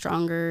think the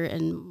stronger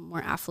and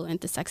more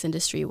affluent the sex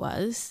industry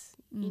was,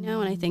 you know,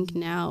 and I think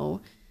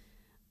now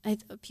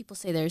people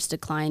say there's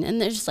decline,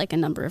 and there's, like, a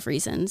number of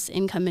reasons: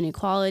 income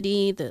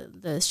inequality,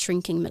 the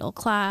shrinking middle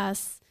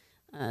class,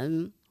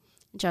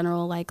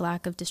 general, like,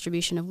 lack of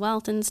distribution of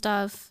wealth and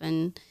stuff,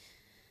 and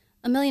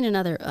a million and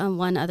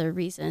other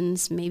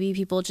reasons. Maybe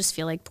people just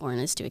feel like porn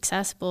is too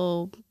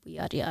accessible,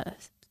 yada yada.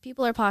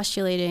 People are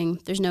postulating.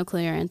 There's no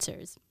clear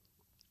answers,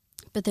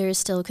 but there is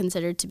still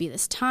considered to be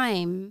this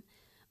time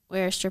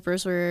where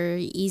strippers were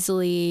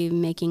easily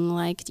making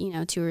like, you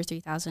know, $2,000 or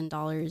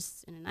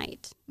 $3,000 in a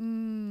night.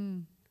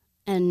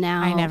 And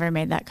now I never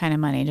made that kind of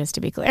money, just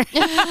to be clear.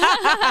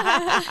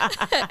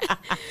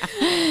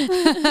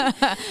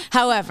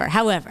 However,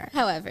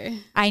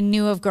 I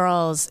knew of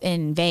girls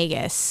in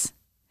Vegas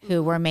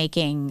who were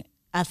making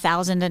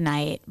 $1,000 a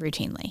night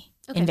routinely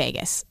in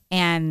Vegas,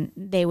 and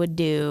they would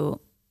do,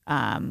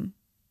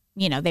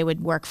 you know, they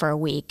would work for a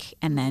week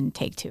and then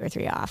take 2 or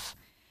 3 off.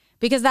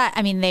 Because that,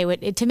 I mean, they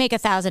would, to make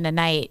 $1,000 a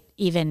night,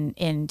 even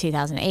in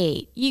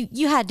 2008,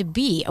 you had to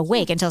be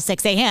awake until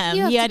 6 a.m.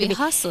 You had to be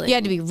hustling. You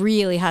had to be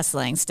really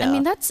hustling still. I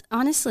mean, that's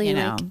honestly, you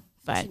know,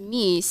 to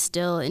me,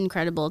 still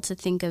incredible to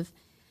think of.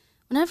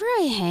 Whenever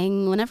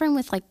I'm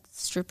with like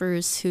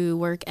strippers who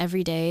work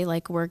every day,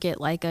 like work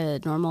at like a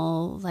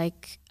normal,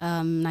 like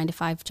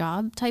 9-to-5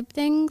 job type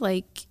thing,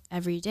 like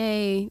every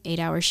day,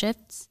 8-hour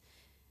shifts,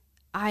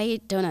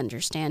 I don't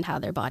understand how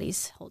their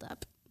bodies hold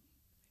up.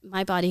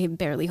 My body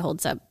barely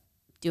holds up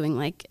doing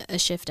like a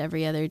shift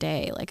every other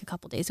day, like a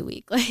couple days a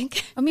week.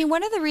 Like, I mean,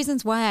 one of the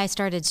reasons why I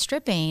started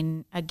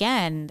stripping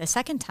again the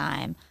second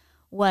time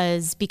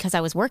was because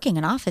I was working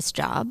an office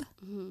job,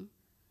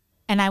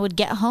 and I would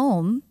get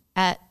home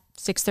at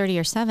 6:30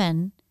 or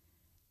 7,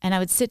 and I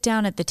would sit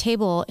down at the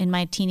table in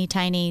my teeny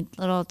tiny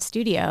little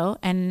studio,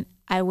 and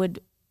I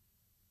would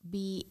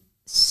be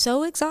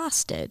so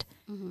exhausted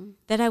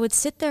that I would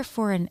sit there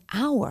for an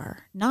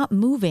hour, not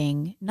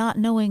moving, not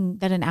knowing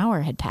that an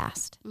hour had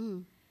passed.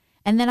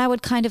 And then I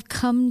would kind of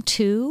come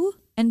to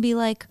and be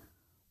like,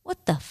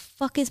 what the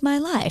fuck is my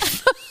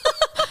life?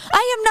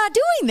 I am not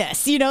doing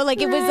this. You know,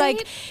 like it was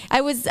like, I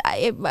was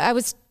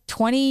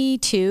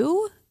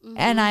 22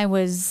 and I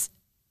was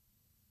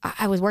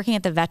working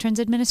at the Veterans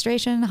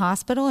Administration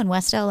Hospital in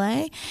West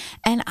LA.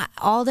 And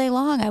all day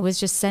long, I was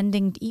just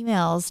sending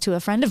emails to a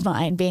friend of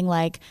mine being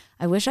like,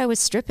 I wish I was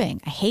stripping.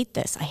 I hate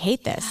this. I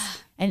hate this.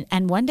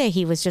 And one day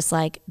he was just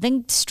like,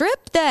 then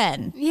strip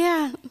then.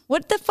 yeah.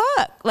 What the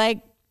fuck?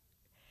 Like,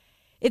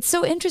 it's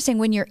so interesting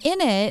when you're in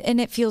it and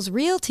it feels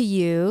real to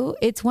you.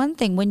 It's one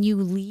thing when you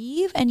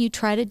leave and you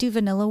try to do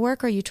vanilla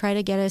work or you try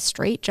to get a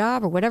straight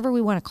job or whatever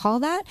we want to call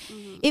that.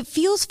 It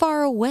feels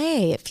far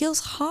away. It feels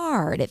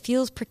hard. It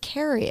feels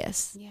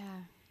precarious. Yeah.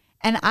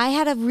 And I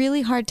had a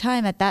really hard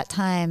time at that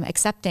time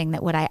accepting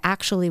that what I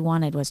actually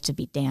wanted was to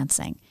be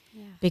dancing.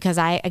 Yeah. Because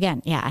I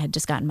had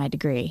just gotten my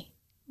degree.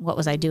 What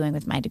was I doing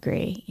with my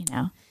degree, you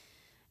know?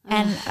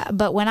 And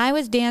but when I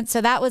was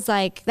so that was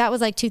like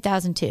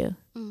 2002.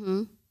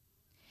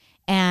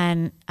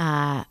 And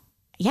I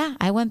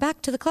went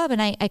back to the club and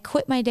I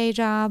quit my day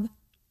job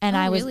and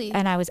I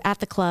was at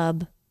the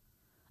club.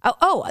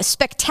 Oh,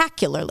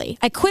 spectacularly.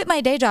 I quit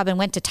my day job and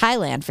went to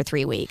Thailand for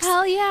 3 weeks.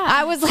 Hell yeah.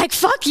 I was like,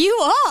 fuck you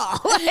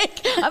all.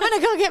 Like, I'm going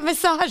to go get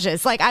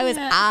massages. Like I was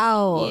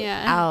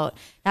out.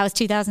 That was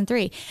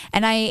 2003.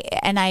 And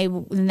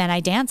then I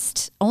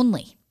danced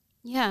only.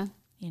 Yeah.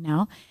 You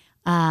know?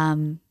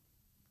 And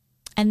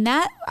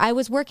that I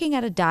was working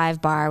at a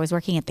dive bar. I was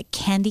working at the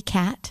Candy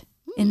Cat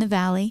in the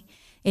Valley.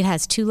 It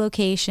has 2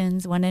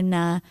 locations, one in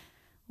like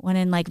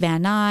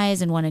Van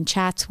Nuys and one in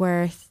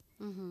Chatsworth.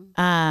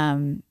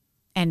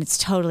 And it's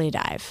totally a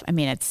dive. I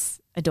mean,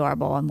 it's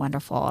adorable and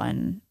wonderful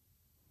and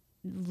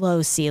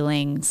low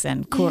ceilings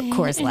and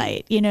Coors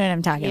Light. You know what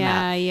I'm talking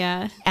about?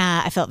 Yeah.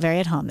 I felt very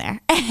at home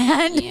there.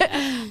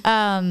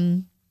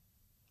 And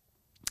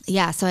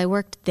so I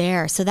worked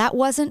there. So that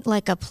wasn't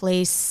like a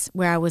place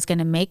where I was going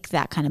to make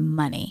that kind of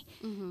money.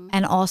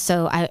 And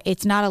also,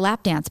 it's not a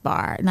lap dance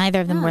bar.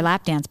 Neither of them were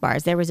lap dance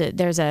bars. There's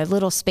a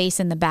little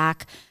space in the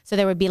back, so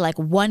there would be like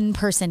one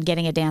person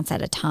getting a dance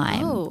at a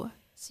time. Oh,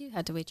 so you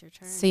had to wait your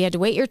turn. So you had to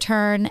wait your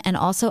turn, and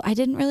also I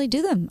didn't really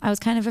do them. I was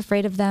kind of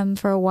afraid of them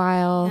for a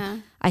while. Yeah.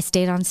 I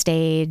stayed on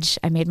stage.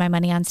 I made my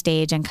money on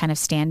stage and kind of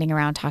standing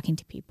around talking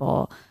to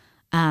people.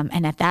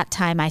 And at that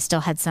time, I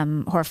still had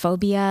some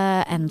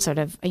whorephobia and sort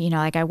of, you know,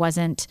 like I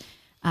wasn't.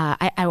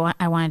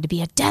 I wanted to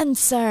be a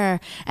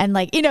dancer and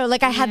like, you know,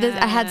 like I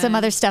had some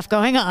other stuff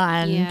going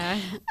on. Yeah.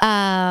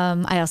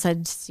 I also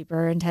had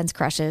super intense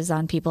crushes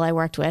on people I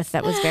worked with.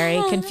 That was very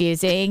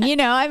confusing. You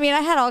know, I mean,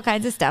 I had all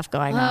kinds of stuff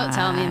going on.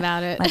 Tell me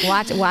about it. Like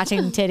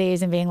watching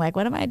titties and being like,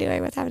 what am I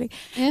doing? What's happening?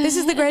 This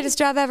is the greatest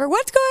job ever.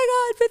 What's going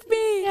on with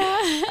me?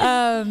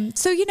 Yeah.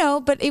 So, you know,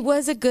 but it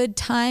was a good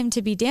time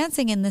to be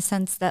dancing in the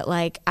sense that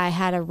like I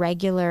had a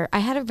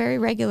very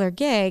regular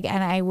gig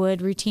and I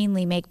would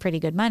routinely make pretty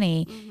good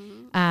money.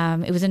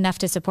 It was enough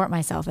to support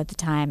myself at the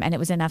time. And it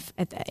was enough,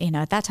 at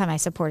that time I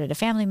supported a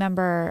family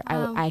member.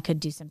 Oh. I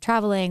could do some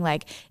traveling.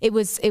 Like it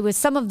was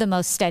some of the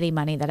most steady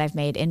money that I've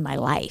made in my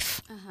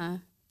life,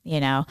 you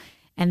know?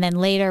 And then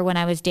later when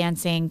I was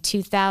dancing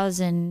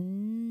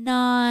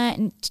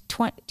 2009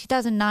 to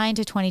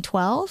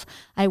 2012,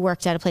 I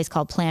worked at a place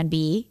called Plan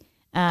B.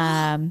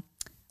 I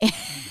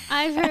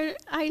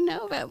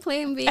know about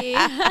Plan B.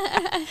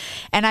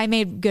 And I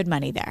made good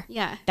money there.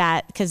 Yeah.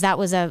 Because that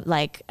was a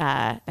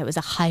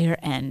higher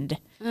end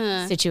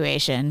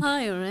situation.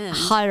 Higher end.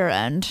 Higher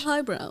end.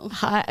 Highbrow.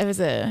 It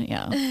was a, you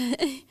know.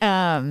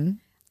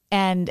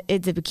 and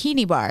it's a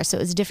bikini bar, so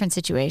it was a different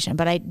situation.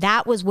 But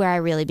that was where I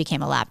really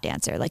became a lap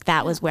dancer. Like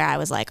that was where I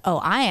was like, oh,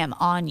 I am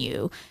on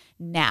you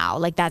now.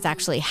 Like that's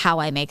actually how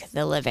I make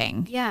the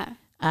living. Yeah.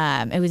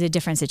 It was a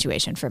different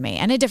situation for me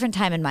and a different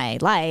time in my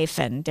life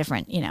and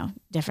different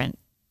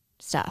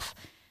stuff.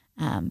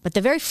 But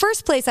the very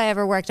first place I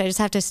ever worked, I just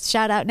have to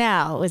shout out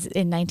now, was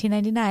in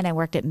 1999. I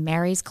worked at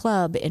Mary's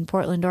Club in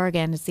Portland,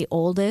 Oregon. It's the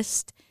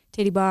oldest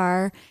titty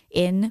bar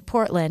in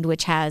Portland,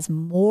 which has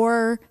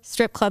more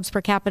strip clubs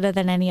per capita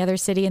than any other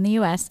city in the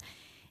U.S.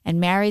 And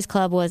Mary's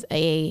Club was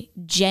a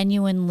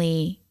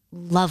genuinely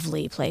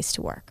lovely place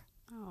to work.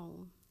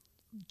 Oh.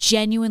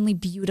 Genuinely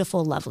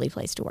beautiful, lovely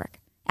place to work.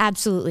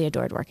 Absolutely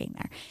adored working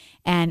there.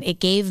 And it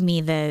gave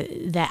me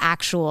the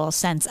actual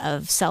sense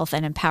of self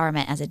and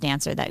empowerment as a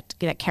dancer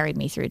that carried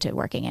me through to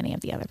working any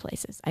of the other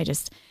places. I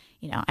just,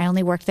 I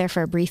only worked there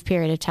for a brief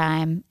period of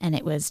time, and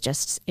it was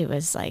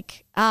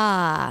like,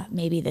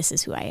 maybe this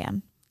is who I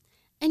am.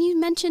 And you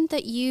mentioned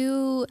that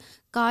you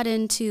got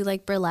into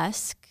like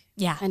burlesque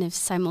kind of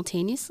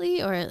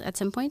simultaneously or at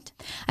some point?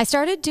 I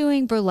started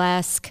doing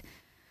burlesque.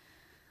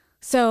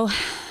 So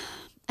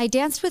I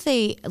danced with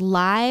a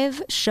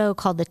live show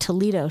called the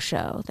Toledo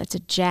Show. That's a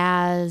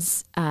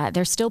jazz,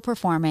 they're still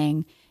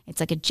performing.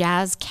 It's like a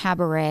jazz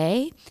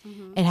cabaret.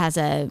 Mm-hmm. It has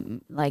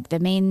the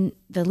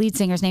lead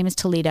singer's name is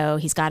Toledo.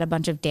 He's got a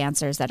bunch of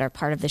dancers that are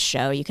part of the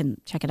show. You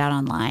can check it out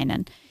online.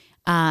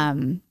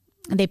 And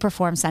they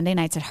perform Sunday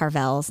nights at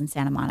Harvell's in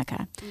Santa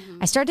Monica. Mm-hmm.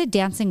 I started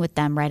dancing with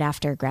them right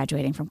after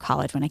graduating from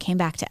college when I came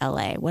back to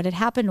LA. What had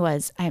happened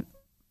was,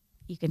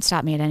 you can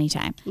stop me at any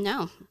time.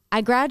 No.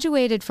 I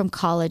graduated from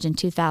college in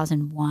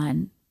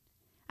 2001.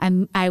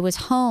 I was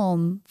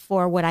home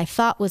for what I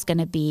thought was going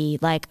to be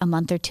like a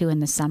month or two in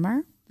the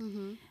summer.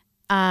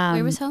 Mm-hmm.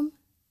 Where was home?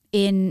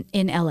 In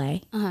LA.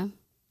 Uh-huh.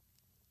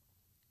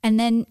 And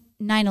then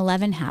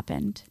 9/11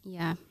 happened.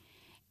 Yeah.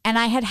 And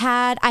I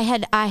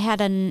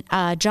had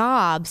a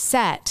job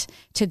set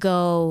to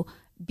go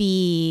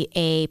be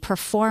a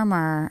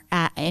performer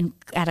at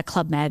a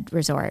Club Med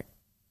resort.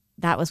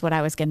 That was what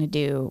I was going to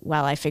do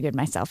while I figured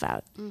myself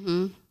out.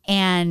 Mm-hmm.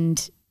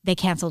 And they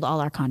canceled all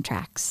our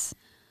contracts.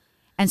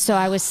 And so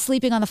I was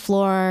sleeping on the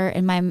floor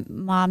in my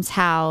mom's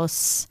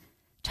house,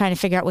 trying to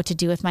figure out what to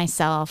do with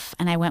myself.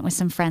 And I went with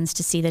some friends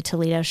to see the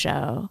Toledo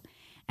Show.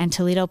 And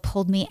Toledo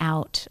pulled me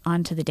out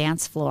onto the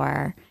dance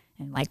floor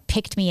and like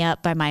picked me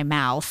up by my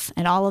mouth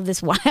and all of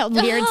this wild,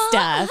 weird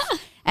stuff.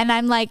 And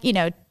I'm like,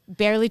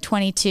 barely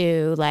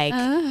 22,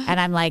 and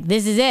I'm like,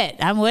 this is it.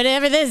 I'm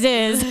whatever this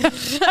is.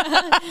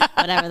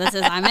 Whatever this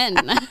is, I'm in.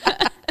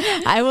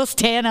 I will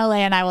stay in LA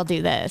and I will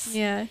do this.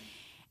 Yeah.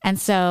 And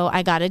so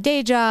I got a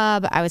day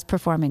job. I was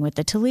performing with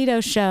the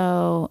Toledo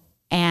Show,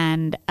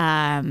 and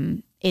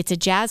it's a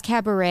jazz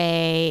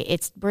cabaret.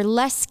 It's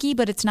burlesque,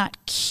 but it's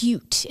not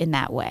cute in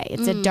that way.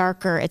 It's a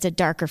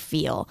darker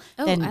feel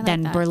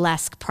than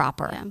burlesque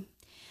proper. Yeah.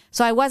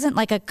 So I wasn't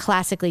like a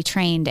classically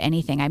trained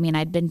anything. I mean,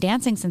 I'd been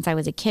dancing since I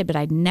was a kid, but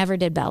I never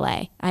did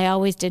ballet. I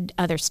always did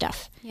other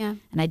stuff. Yeah.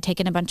 And I'd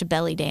taken a bunch of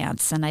belly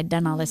dance and I'd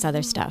done all this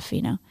other stuff,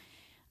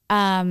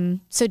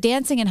 So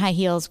dancing in high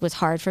heels was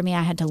hard for me.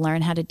 I had to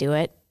learn how to do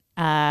it.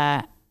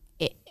 And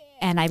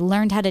I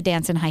learned how to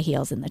dance in high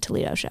heels in the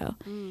Toledo Show.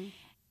 Mm.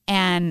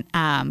 And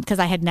because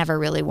I had never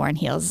really worn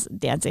heels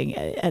dancing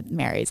at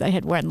Mary's. I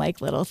had worn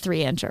like little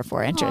 3-inch or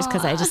 4-inchers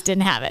because I just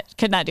didn't have it.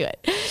 Could not do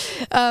it.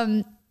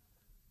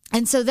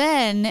 And so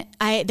then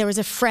there was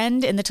a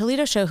friend in the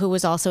Toledo Show who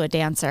was also a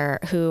dancer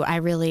who I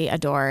really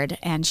adored,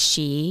 and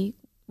she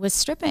was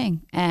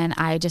stripping, and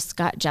I just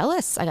got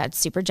jealous. I got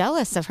super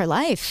jealous of her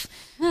life.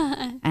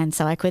 And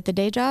so I quit the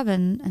day job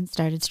and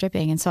started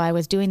stripping. And so I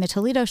was doing the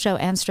Toledo Show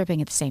and stripping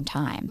at the same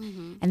time.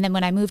 Mm-hmm. And then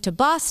when I moved to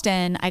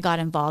Boston, I got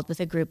involved with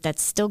a group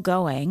that's still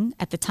going.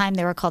 At the time,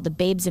 they were called the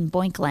Babes in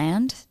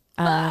Boinkland.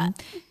 And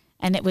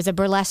it was a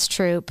burlesque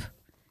troupe.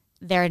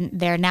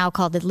 They're now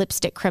called the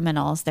Lipstick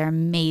Criminals. They're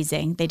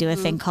amazing. They do a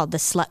thing called the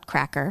Slut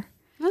Cracker,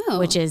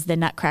 which is the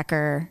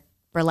Nutcracker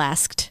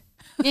burlesqued.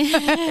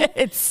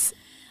 It's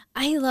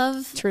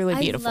truly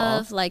beautiful. I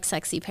love like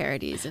sexy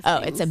parodies of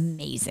things. It's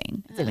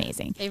amazing. It's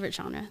amazing. Favorite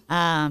genre.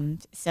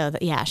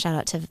 Shout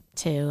out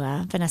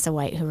to Vanessa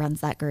White, who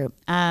runs that group.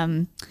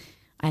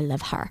 I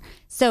love her.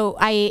 So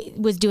I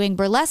was doing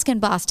burlesque in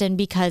Boston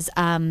because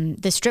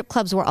the strip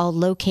clubs were all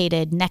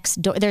located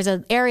next door. There's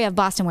an area of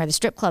Boston where the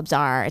strip clubs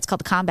are. It's called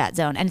the Combat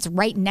Zone, and it's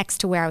right next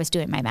to where I was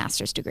doing my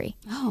master's degree.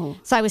 Oh.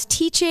 So I was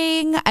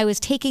teaching, I was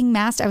taking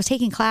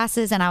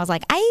classes, and I was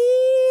like,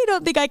 I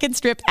don't think I can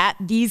strip at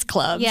these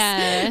clubs.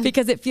 Yeah.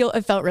 Because it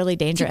felt really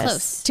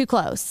dangerous. Too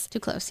close,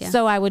 yeah.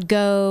 So I would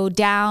go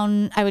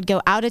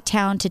out of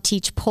town to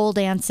teach pole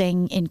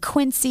dancing in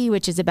Quincy,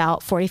 which is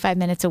about 45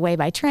 minutes away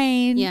by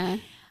train. Yeah.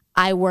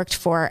 I worked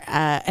for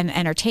an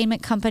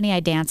entertainment company. I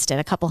danced at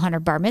a couple hundred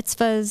bar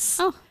mitzvahs.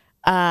 Oh.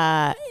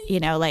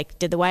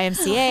 Did the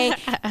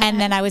YMCA, and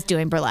then I was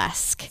doing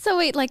burlesque. So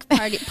wait, like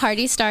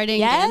party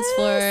starting, yes. Dance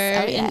floor.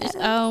 Oh, yes.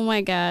 Oh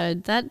my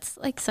God. That's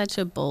like such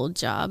a bold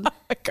job. Oh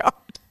my God.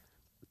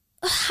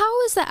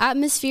 How is the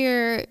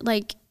atmosphere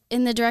like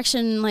in the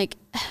direction like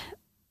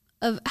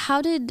of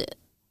how did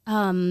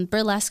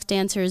burlesque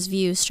dancers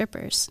view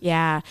strippers.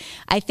 Yeah.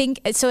 I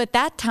think so. At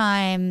that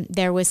time,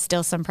 there was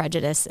still some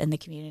prejudice in the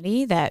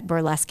community that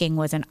burlesquing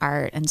was an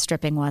art and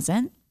stripping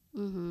wasn't.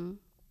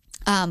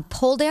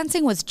 Pole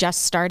dancing was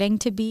just starting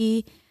to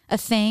be a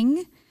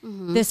thing.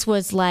 This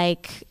was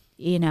like,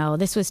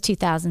 this was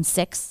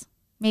 2006,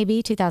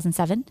 maybe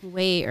 2007.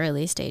 Way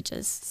early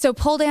stages. So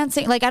pole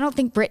dancing, like I don't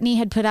think Britney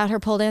had put out her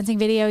pole dancing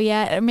video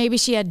yet, or maybe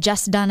she had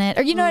just done it,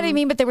 or you know what I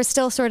mean? But there was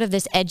still sort of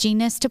this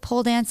edginess to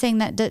pole dancing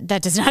that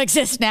does not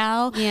exist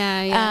now.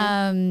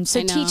 Yeah.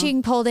 So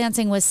teaching pole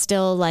dancing was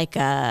still like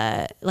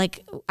I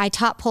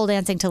taught pole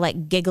dancing to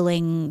like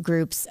giggling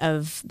groups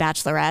of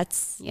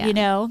bachelorettes,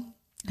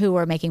 who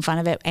were making fun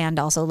of it and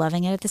also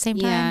loving it at the same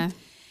time. Yeah.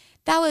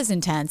 That was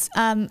intense.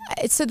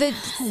 So the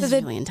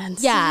really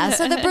intense. Yeah.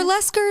 So the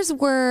burlesquers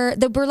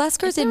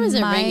There was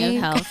a ring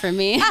of hell for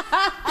me.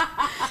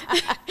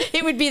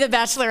 It would be the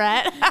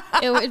Bachelorette.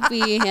 It would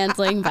be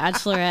handling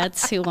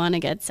bachelorettes who want to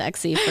get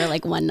sexy for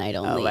like one night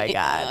only. Oh my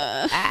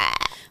God.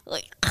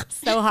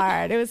 So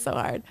hard. It was so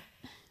hard.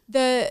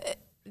 The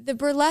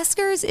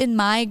burlesquers in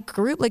my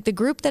group, like the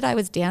group that I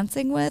was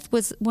dancing with,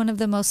 was one of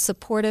the most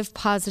supportive,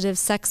 positive,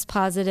 sex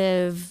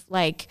positive,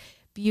 like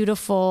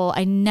beautiful.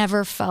 I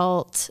never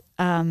felt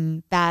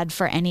bad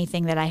for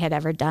anything that I had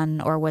ever done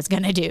or was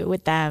going to do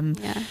with them.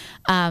 Yeah.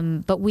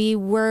 But we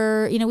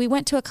were, we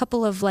went to a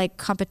couple of like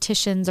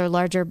competitions or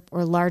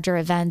larger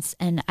events,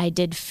 and I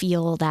did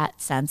feel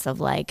that sense of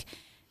like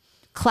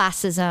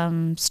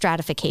classism,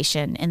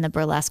 stratification in the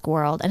burlesque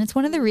world. And it's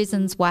one of the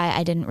reasons why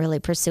I didn't really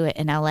pursue it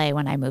in LA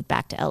when I moved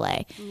back to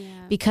LA,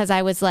 because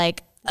I was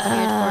like,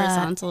 weird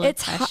horizontal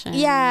oppression.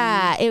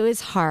 It was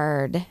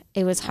hard.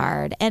 It was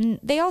hard. And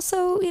they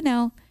also,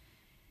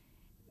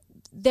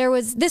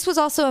 this was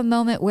also a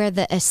moment where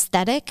the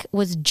aesthetic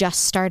was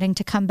just starting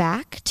to come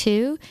back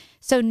too.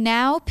 So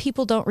now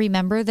people don't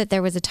remember that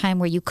there was a time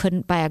where you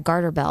couldn't buy a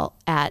garter belt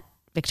at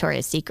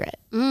Victoria's Secret.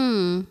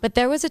 But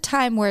there was a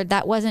time where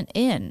that wasn't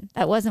in.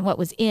 That wasn't what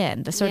was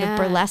in. The sort of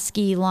burlesque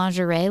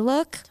lingerie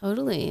look.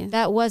 Totally.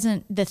 That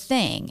wasn't the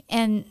thing.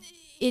 And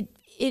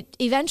it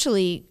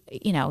eventually,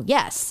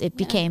 yes, it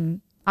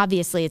became,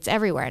 obviously it's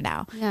everywhere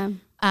now. Yeah.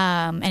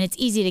 And it's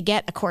easy to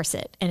get a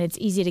corset and it's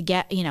easy to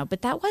get,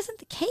 but that wasn't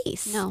the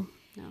case. No.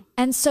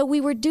 And so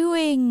we were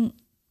doing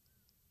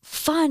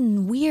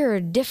fun,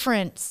 weird,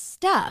 different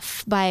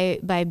stuff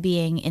by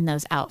being in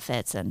those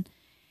outfits, and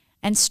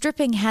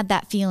stripping had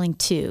that feeling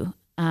too.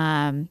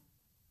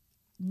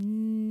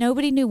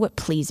 Nobody knew what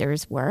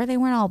pleasers were. They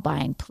weren't all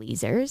buying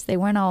pleasers. They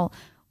weren't all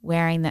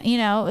wearing them. It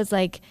was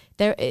like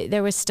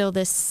there was still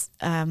this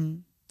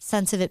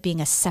sense of it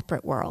being a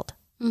separate world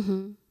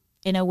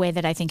in a way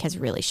that I think has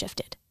really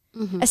shifted.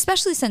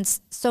 Especially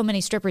since so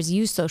many strippers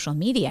use social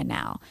media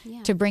now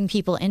to bring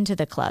people into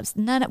the clubs.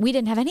 We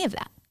didn't have any of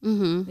that.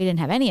 We didn't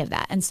have any of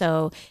that. And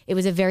so it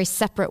was a very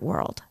separate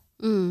world.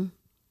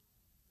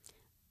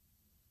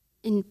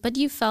 But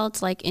you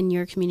felt like in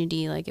your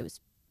community, like it was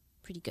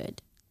pretty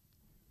good.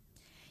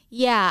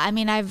 Yeah. I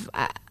mean, I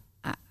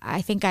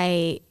think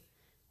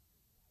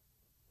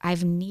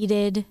I've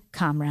needed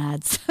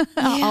comrades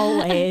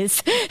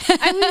always.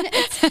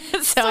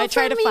 So I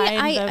try to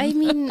find them. I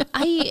mean,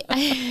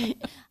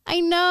 I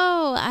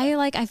know.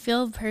 I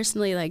feel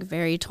personally like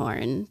very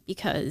torn,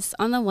 because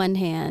on the one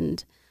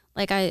hand,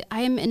 like I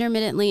am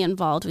intermittently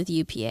involved with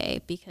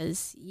UPA,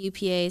 because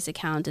UPA's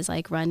account is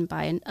like run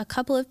by a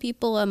couple of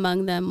people,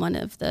 among them one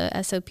of the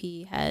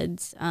SOP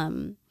heads,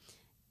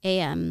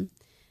 AM,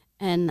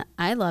 and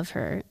I love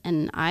her,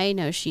 and I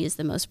know she is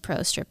the most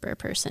pro stripper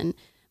person,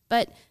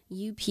 but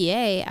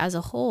UPA as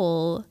a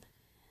whole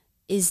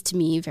is to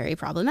me very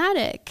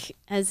problematic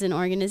as an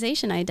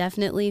organization. I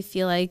definitely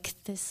feel like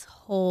this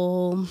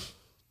whole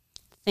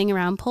thing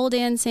around pole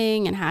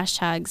dancing and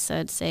hashtags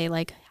that say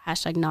like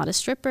hashtag not a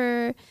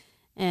stripper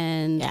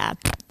and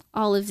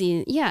all of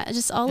the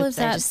just all of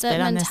that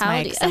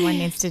mentality. Someone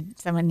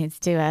needs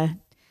to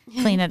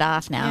clean it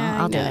off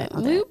now. I'll do it.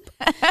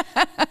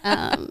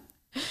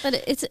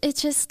 But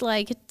it's just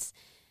like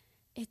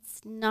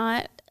it's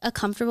not a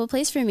comfortable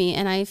place for me,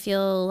 and I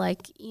feel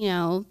like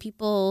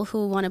people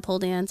who want to pole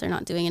dance are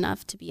not doing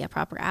enough to be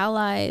proper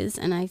allies.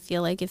 And I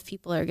feel like if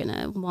people are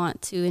gonna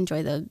want to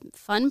enjoy the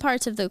fun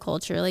parts of the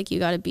culture, like you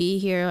got to be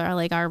here, or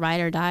like our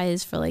ride or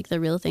dies for like the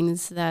real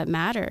things that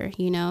matter.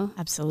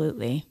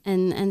 Absolutely.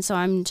 And so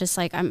I'm just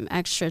like, I'm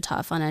extra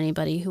tough on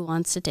anybody who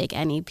wants to take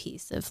any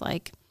piece of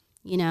like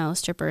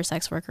stripper,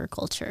 sex worker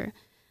culture.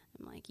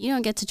 I'm like, you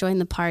don't get to join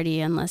the party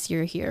unless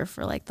you're here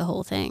for like the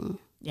whole thing.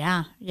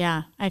 Yeah.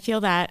 I feel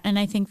that. And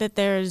I think that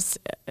there's,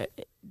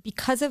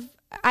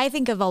 I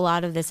think of a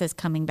lot of this as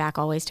coming back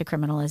always to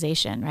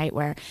criminalization, right?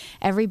 Where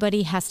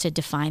everybody has to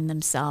define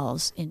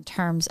themselves in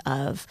terms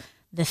of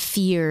the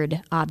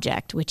feared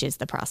object, which is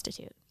the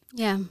prostitute.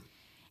 Yeah.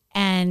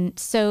 And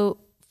so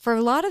for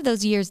a lot of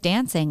those years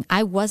dancing,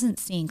 I wasn't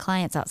seeing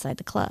clients outside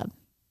the club.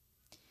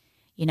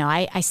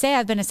 I say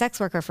I've been a sex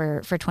worker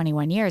for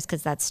 21 years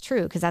because that's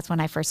true, because that's when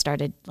I first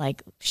started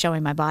like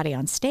showing my body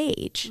on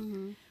stage.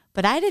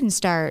 But I didn't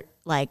start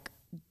like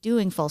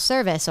doing full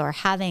service or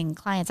having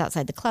clients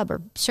outside the club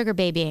or sugar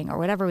babying or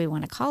whatever we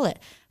want to call it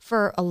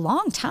for a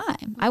long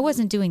time. I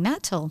wasn't doing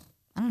that till,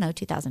 I don't know,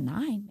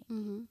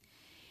 2009.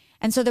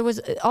 And so there was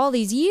all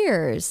these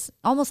years,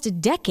 almost a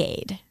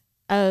decade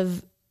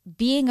of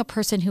being a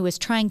person who was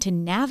trying to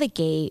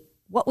navigate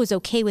what was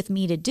okay with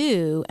me to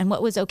do and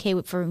what was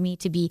okay for me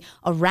to be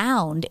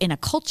around in a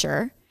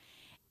culture.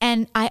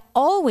 And I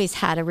always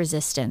had a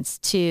resistance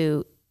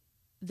to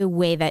the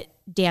way that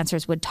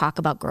dancers would talk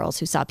about girls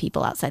who saw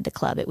people outside the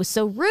club. It was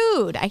so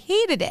rude. I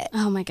hated it.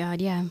 Oh my God,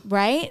 yeah.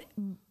 Right?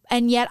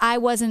 And yet I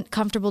wasn't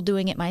comfortable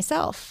doing it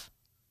myself.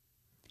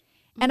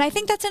 And I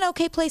think that's an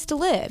okay place to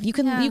live. You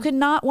can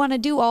not want to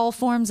do all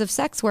forms of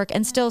sex work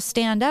and still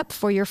stand up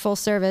for your full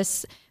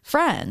service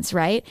friends,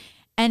 right?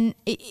 And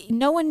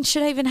no one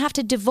should even have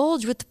to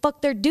divulge what the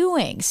fuck they're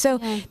doing. So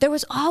there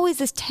was always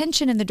this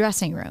tension in the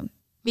dressing room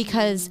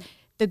because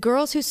the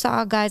girls who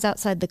saw guys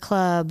outside the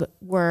club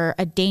were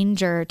a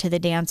danger to the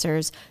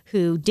dancers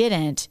who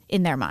didn't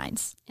in their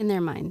minds. In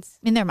their minds.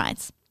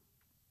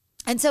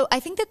 And so I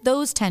think that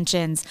those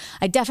tensions,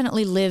 I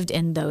definitely lived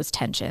in those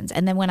tensions.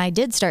 And then when I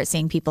did start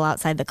seeing people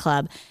outside the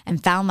club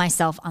and found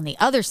myself on the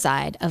other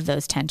side of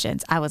those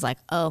tensions, I was like,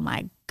 oh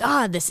my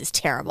God, this is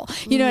terrible.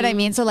 You know what I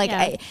mean? So like,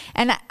 I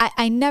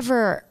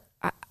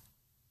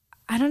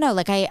don't know,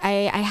 like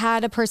I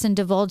had a person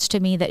divulge to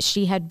me that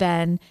she had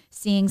been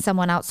seeing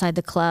someone outside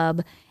the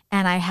club,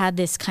 and I had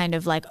this kind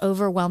of like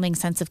overwhelming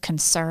sense of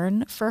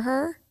concern for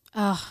her.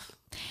 Oh.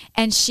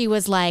 And she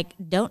was like,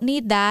 don't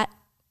need that.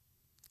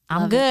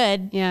 I'm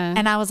good. Yeah.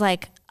 And I was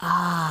like,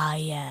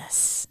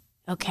 yes.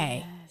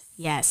 Okay.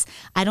 Yes.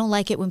 I don't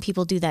like it when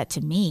people do that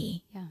to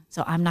me. Yeah.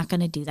 So I'm not going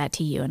to do that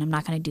to you, and I'm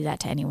not going to do that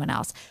to anyone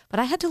else. But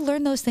I had to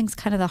learn those things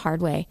kind of the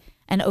hard way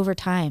and over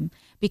time,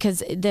 because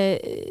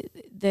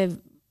the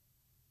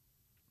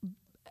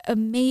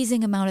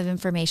amazing amount of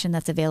information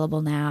that's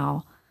available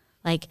now,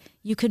 like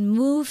you can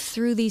move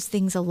through these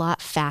things a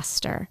lot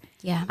faster.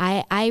 Yeah.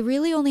 I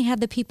really only had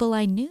the people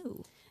I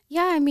knew.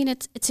 Yeah, I mean,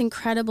 it's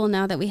incredible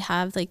now that we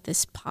have like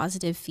this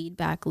positive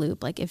feedback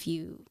loop. Like if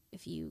you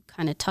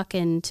kind of tuck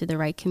into the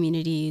right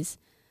communities,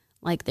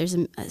 like there's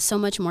so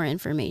much more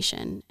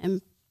information.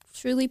 And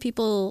truly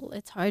people,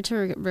 it's hard to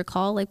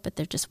recall, like, but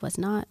there just was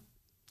not.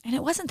 And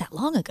it wasn't that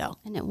long ago.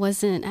 And it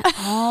wasn't at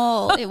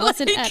all. It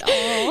wasn't at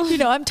all. You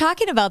know, I'm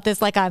talking about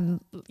this like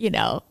I'm,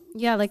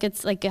 Yeah, like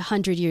it's like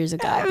 100 years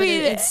ago. I but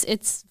mean,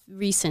 it's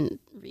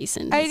recent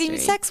I mean,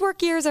 sex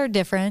work years are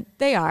different.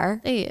 They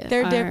are.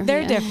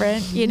 They're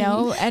different,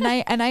 and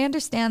I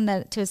understand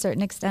that to a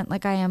certain extent.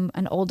 Like I'm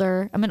an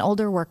older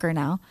worker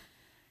now.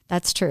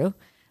 That's true.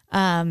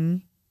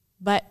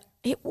 But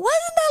it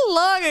wasn't that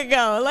long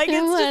ago. Like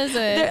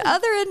there are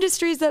other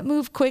industries that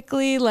move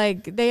quickly.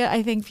 Like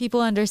I think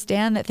people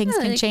understand that things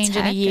can like change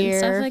in a year. And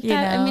stuff like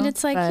that. I mean,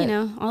 it's like,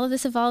 but, all of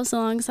this evolves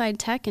alongside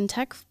tech, and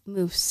tech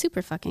moves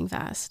super fucking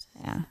fast.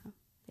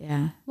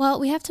 Yeah. Well,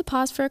 we have to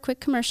pause for a quick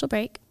commercial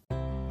break.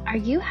 Are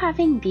you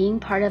having being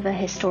part of a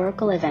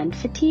historical event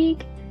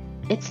fatigue?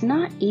 It's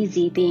not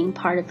easy being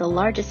part of the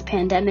largest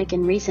pandemic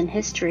in recent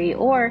history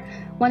or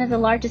one of the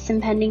largest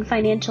impending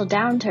financial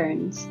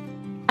downturns.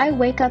 I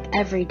wake up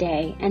every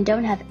day and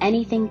don't have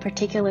anything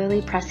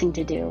particularly pressing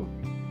to do.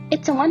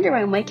 It's a wonder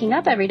I'm waking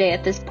up every day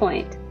at this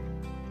point.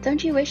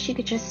 Don't you wish you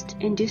could just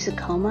induce a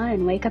coma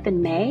and wake up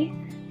in May?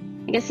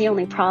 I guess the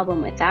only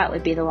problem with that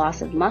would be the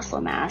loss of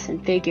muscle mass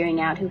and figuring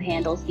out who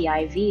handles the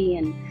IV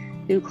and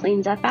who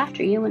cleans up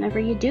after you whenever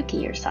you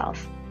dookie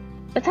yourself.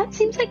 But that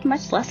seems like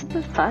much less of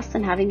a fuss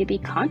than having to be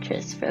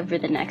conscious for over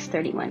the next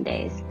 31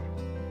 days.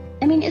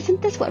 I mean,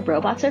 isn't this what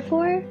robots are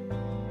for?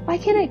 Why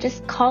can't I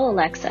just call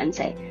Alexa and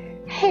say,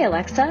 "Hey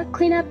Alexa,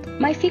 clean up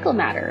my fecal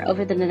matter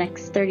over the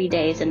next 30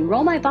 days and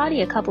roll my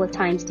body a couple of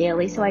times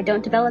daily so I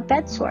don't develop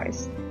bed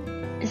sores"?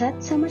 Is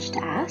that so much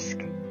to ask?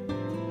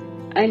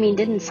 I mean,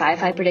 didn't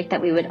sci-fi predict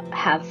that we would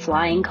have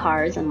flying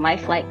cars and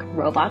lifelike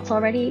robots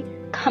already?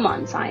 Come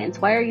on, science,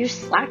 why are you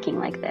slacking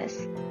like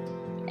this?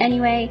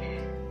 Anyway,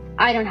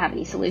 I don't have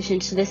any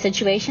solutions to this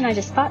situation. I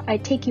just thought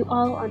I'd take you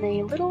all on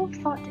a little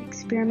thought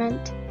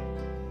experiment.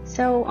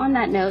 So on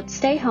that note,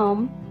 stay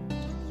home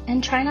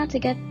and try not to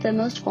get the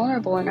most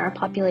vulnerable in our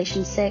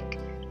population sick.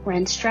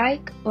 Rent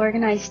strike,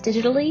 organize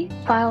digitally,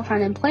 file for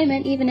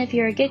unemployment even if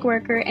you're a gig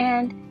worker,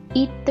 and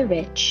eat the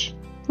rich.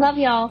 Love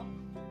y'all.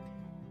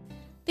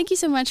 Thank you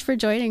so much for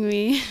joining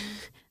me.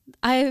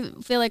 I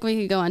feel like we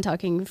could go on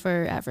talking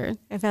forever.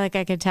 I feel like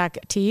I could talk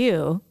to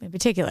you in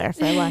particular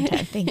for a long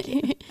time. Thank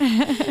you.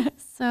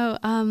 So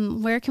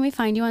where can we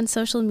find you on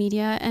social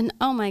media? And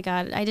oh my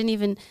God, I didn't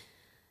even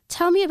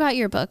tell me about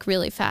your book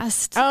really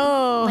fast.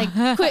 Oh,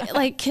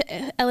 like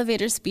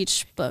elevator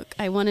speech book.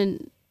 I want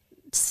to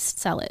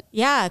sell it.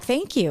 Yeah,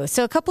 thank you.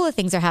 So a couple of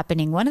things are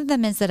happening. One of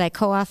them is that I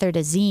co-authored a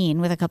zine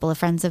with a couple of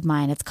friends of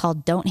mine. It's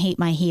called Don't Hate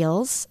My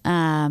Heels,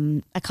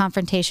 a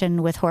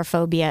confrontation with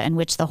whorephobia in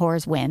which the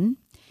whores win.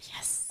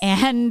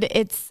 And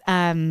it's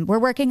we're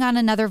working on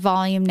another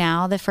volume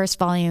now. The first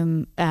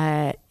volume,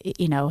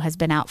 has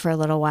been out for a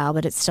little while,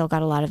 but it's still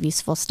got a lot of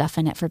useful stuff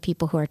in it for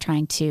people who are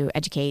trying to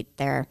educate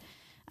their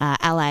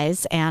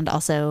allies and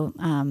also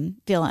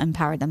feel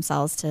empowered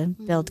themselves to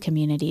build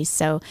communities.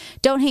 So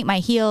Don't Hate My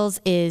Heels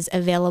is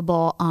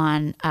available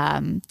on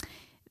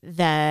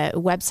the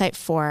website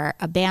for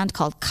a band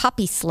called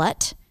Copy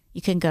Slut.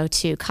 You can go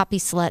to Copy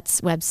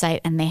Slut's website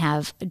and they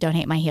have Don't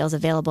Hate My Heels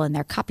available in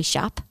their copy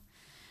shop.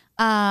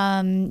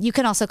 You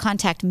can also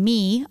contact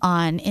me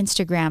on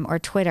Instagram or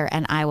Twitter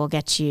and I will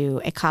get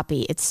you a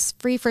copy. It's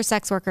free for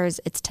sex workers.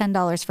 It's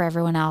 $10 for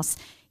everyone else.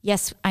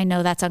 Yes, I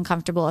know that's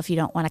uncomfortable if you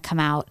don't want to come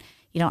out.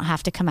 You don't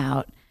have to come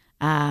out.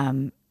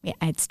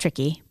 It's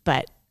tricky,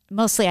 but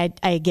mostly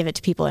I give it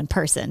to people in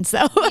person.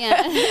 So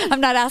I'm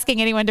not asking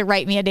anyone to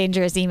write me a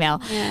dangerous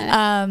email.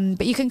 Yeah.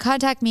 But you can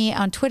contact me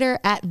on Twitter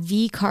at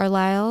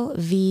VCarlisle,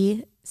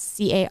 VCarlisle.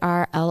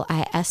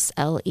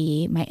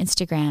 My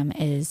Instagram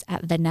is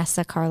at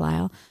Vanessa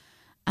Carlisle.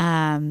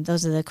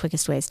 Those are the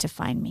quickest ways to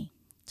find me.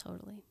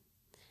 Totally.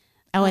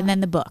 Oh, and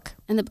then the book.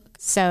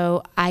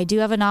 So I do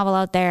have a novel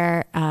out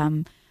there.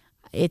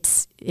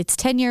 It's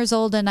 10 years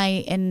old and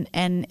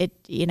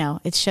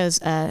it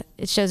shows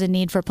a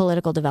need for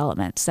political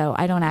development. So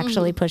I don't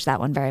actually push that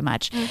one very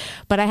much,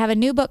 but I have a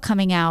new book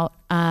coming out.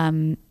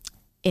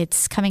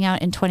 It's coming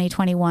out in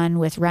 2021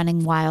 with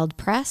Running Wild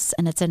Press,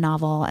 and it's a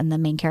novel and the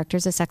main character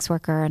is a sex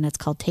worker and it's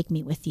called Take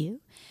Me With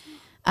You.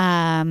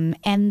 And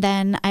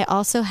then I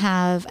also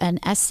have an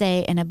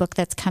essay in a book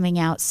that's coming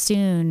out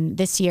soon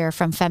this year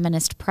from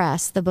Feminist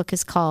Press. The book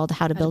is called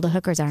How to Build a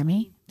Hooker's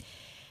Army.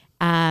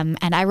 And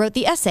I wrote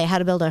the essay, How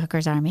to Build a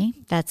Hooker's Army.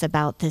 That's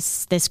about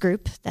this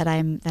group that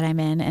I'm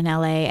in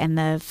LA and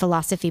the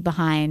philosophy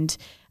behind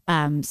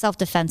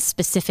self-defense,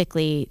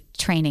 specifically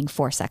training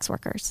for sex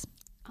workers.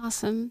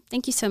 Awesome.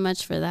 Thank you so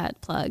much for that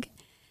plug.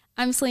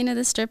 I'm Selena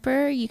the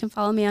Stripper. You can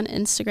follow me on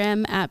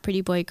Instagram at Pretty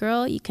Boy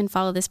Girl. You can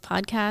follow this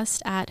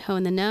podcast at Ho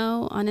in the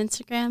Know on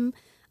Instagram.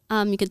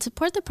 You can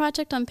support the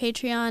project on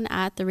Patreon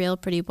at The Real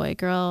Pretty Boy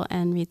Girl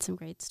and read some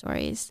great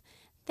stories.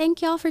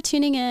 Thank y'all for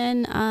tuning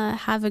in.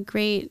 Have a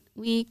great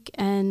week.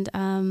 And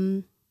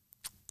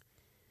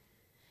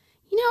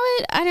you know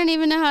what? I don't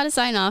even know how to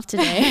sign off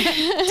today.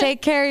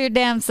 Take care of your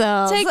damn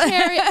selves. Take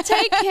care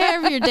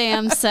of your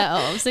damn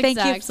selves.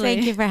 Exactly.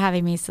 Thank you for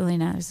having me,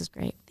 Selena. This is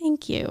great.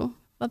 Thank you.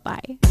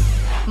 Bye-bye.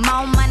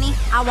 More money.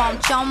 I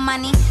want your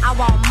money. I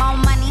want more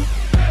money.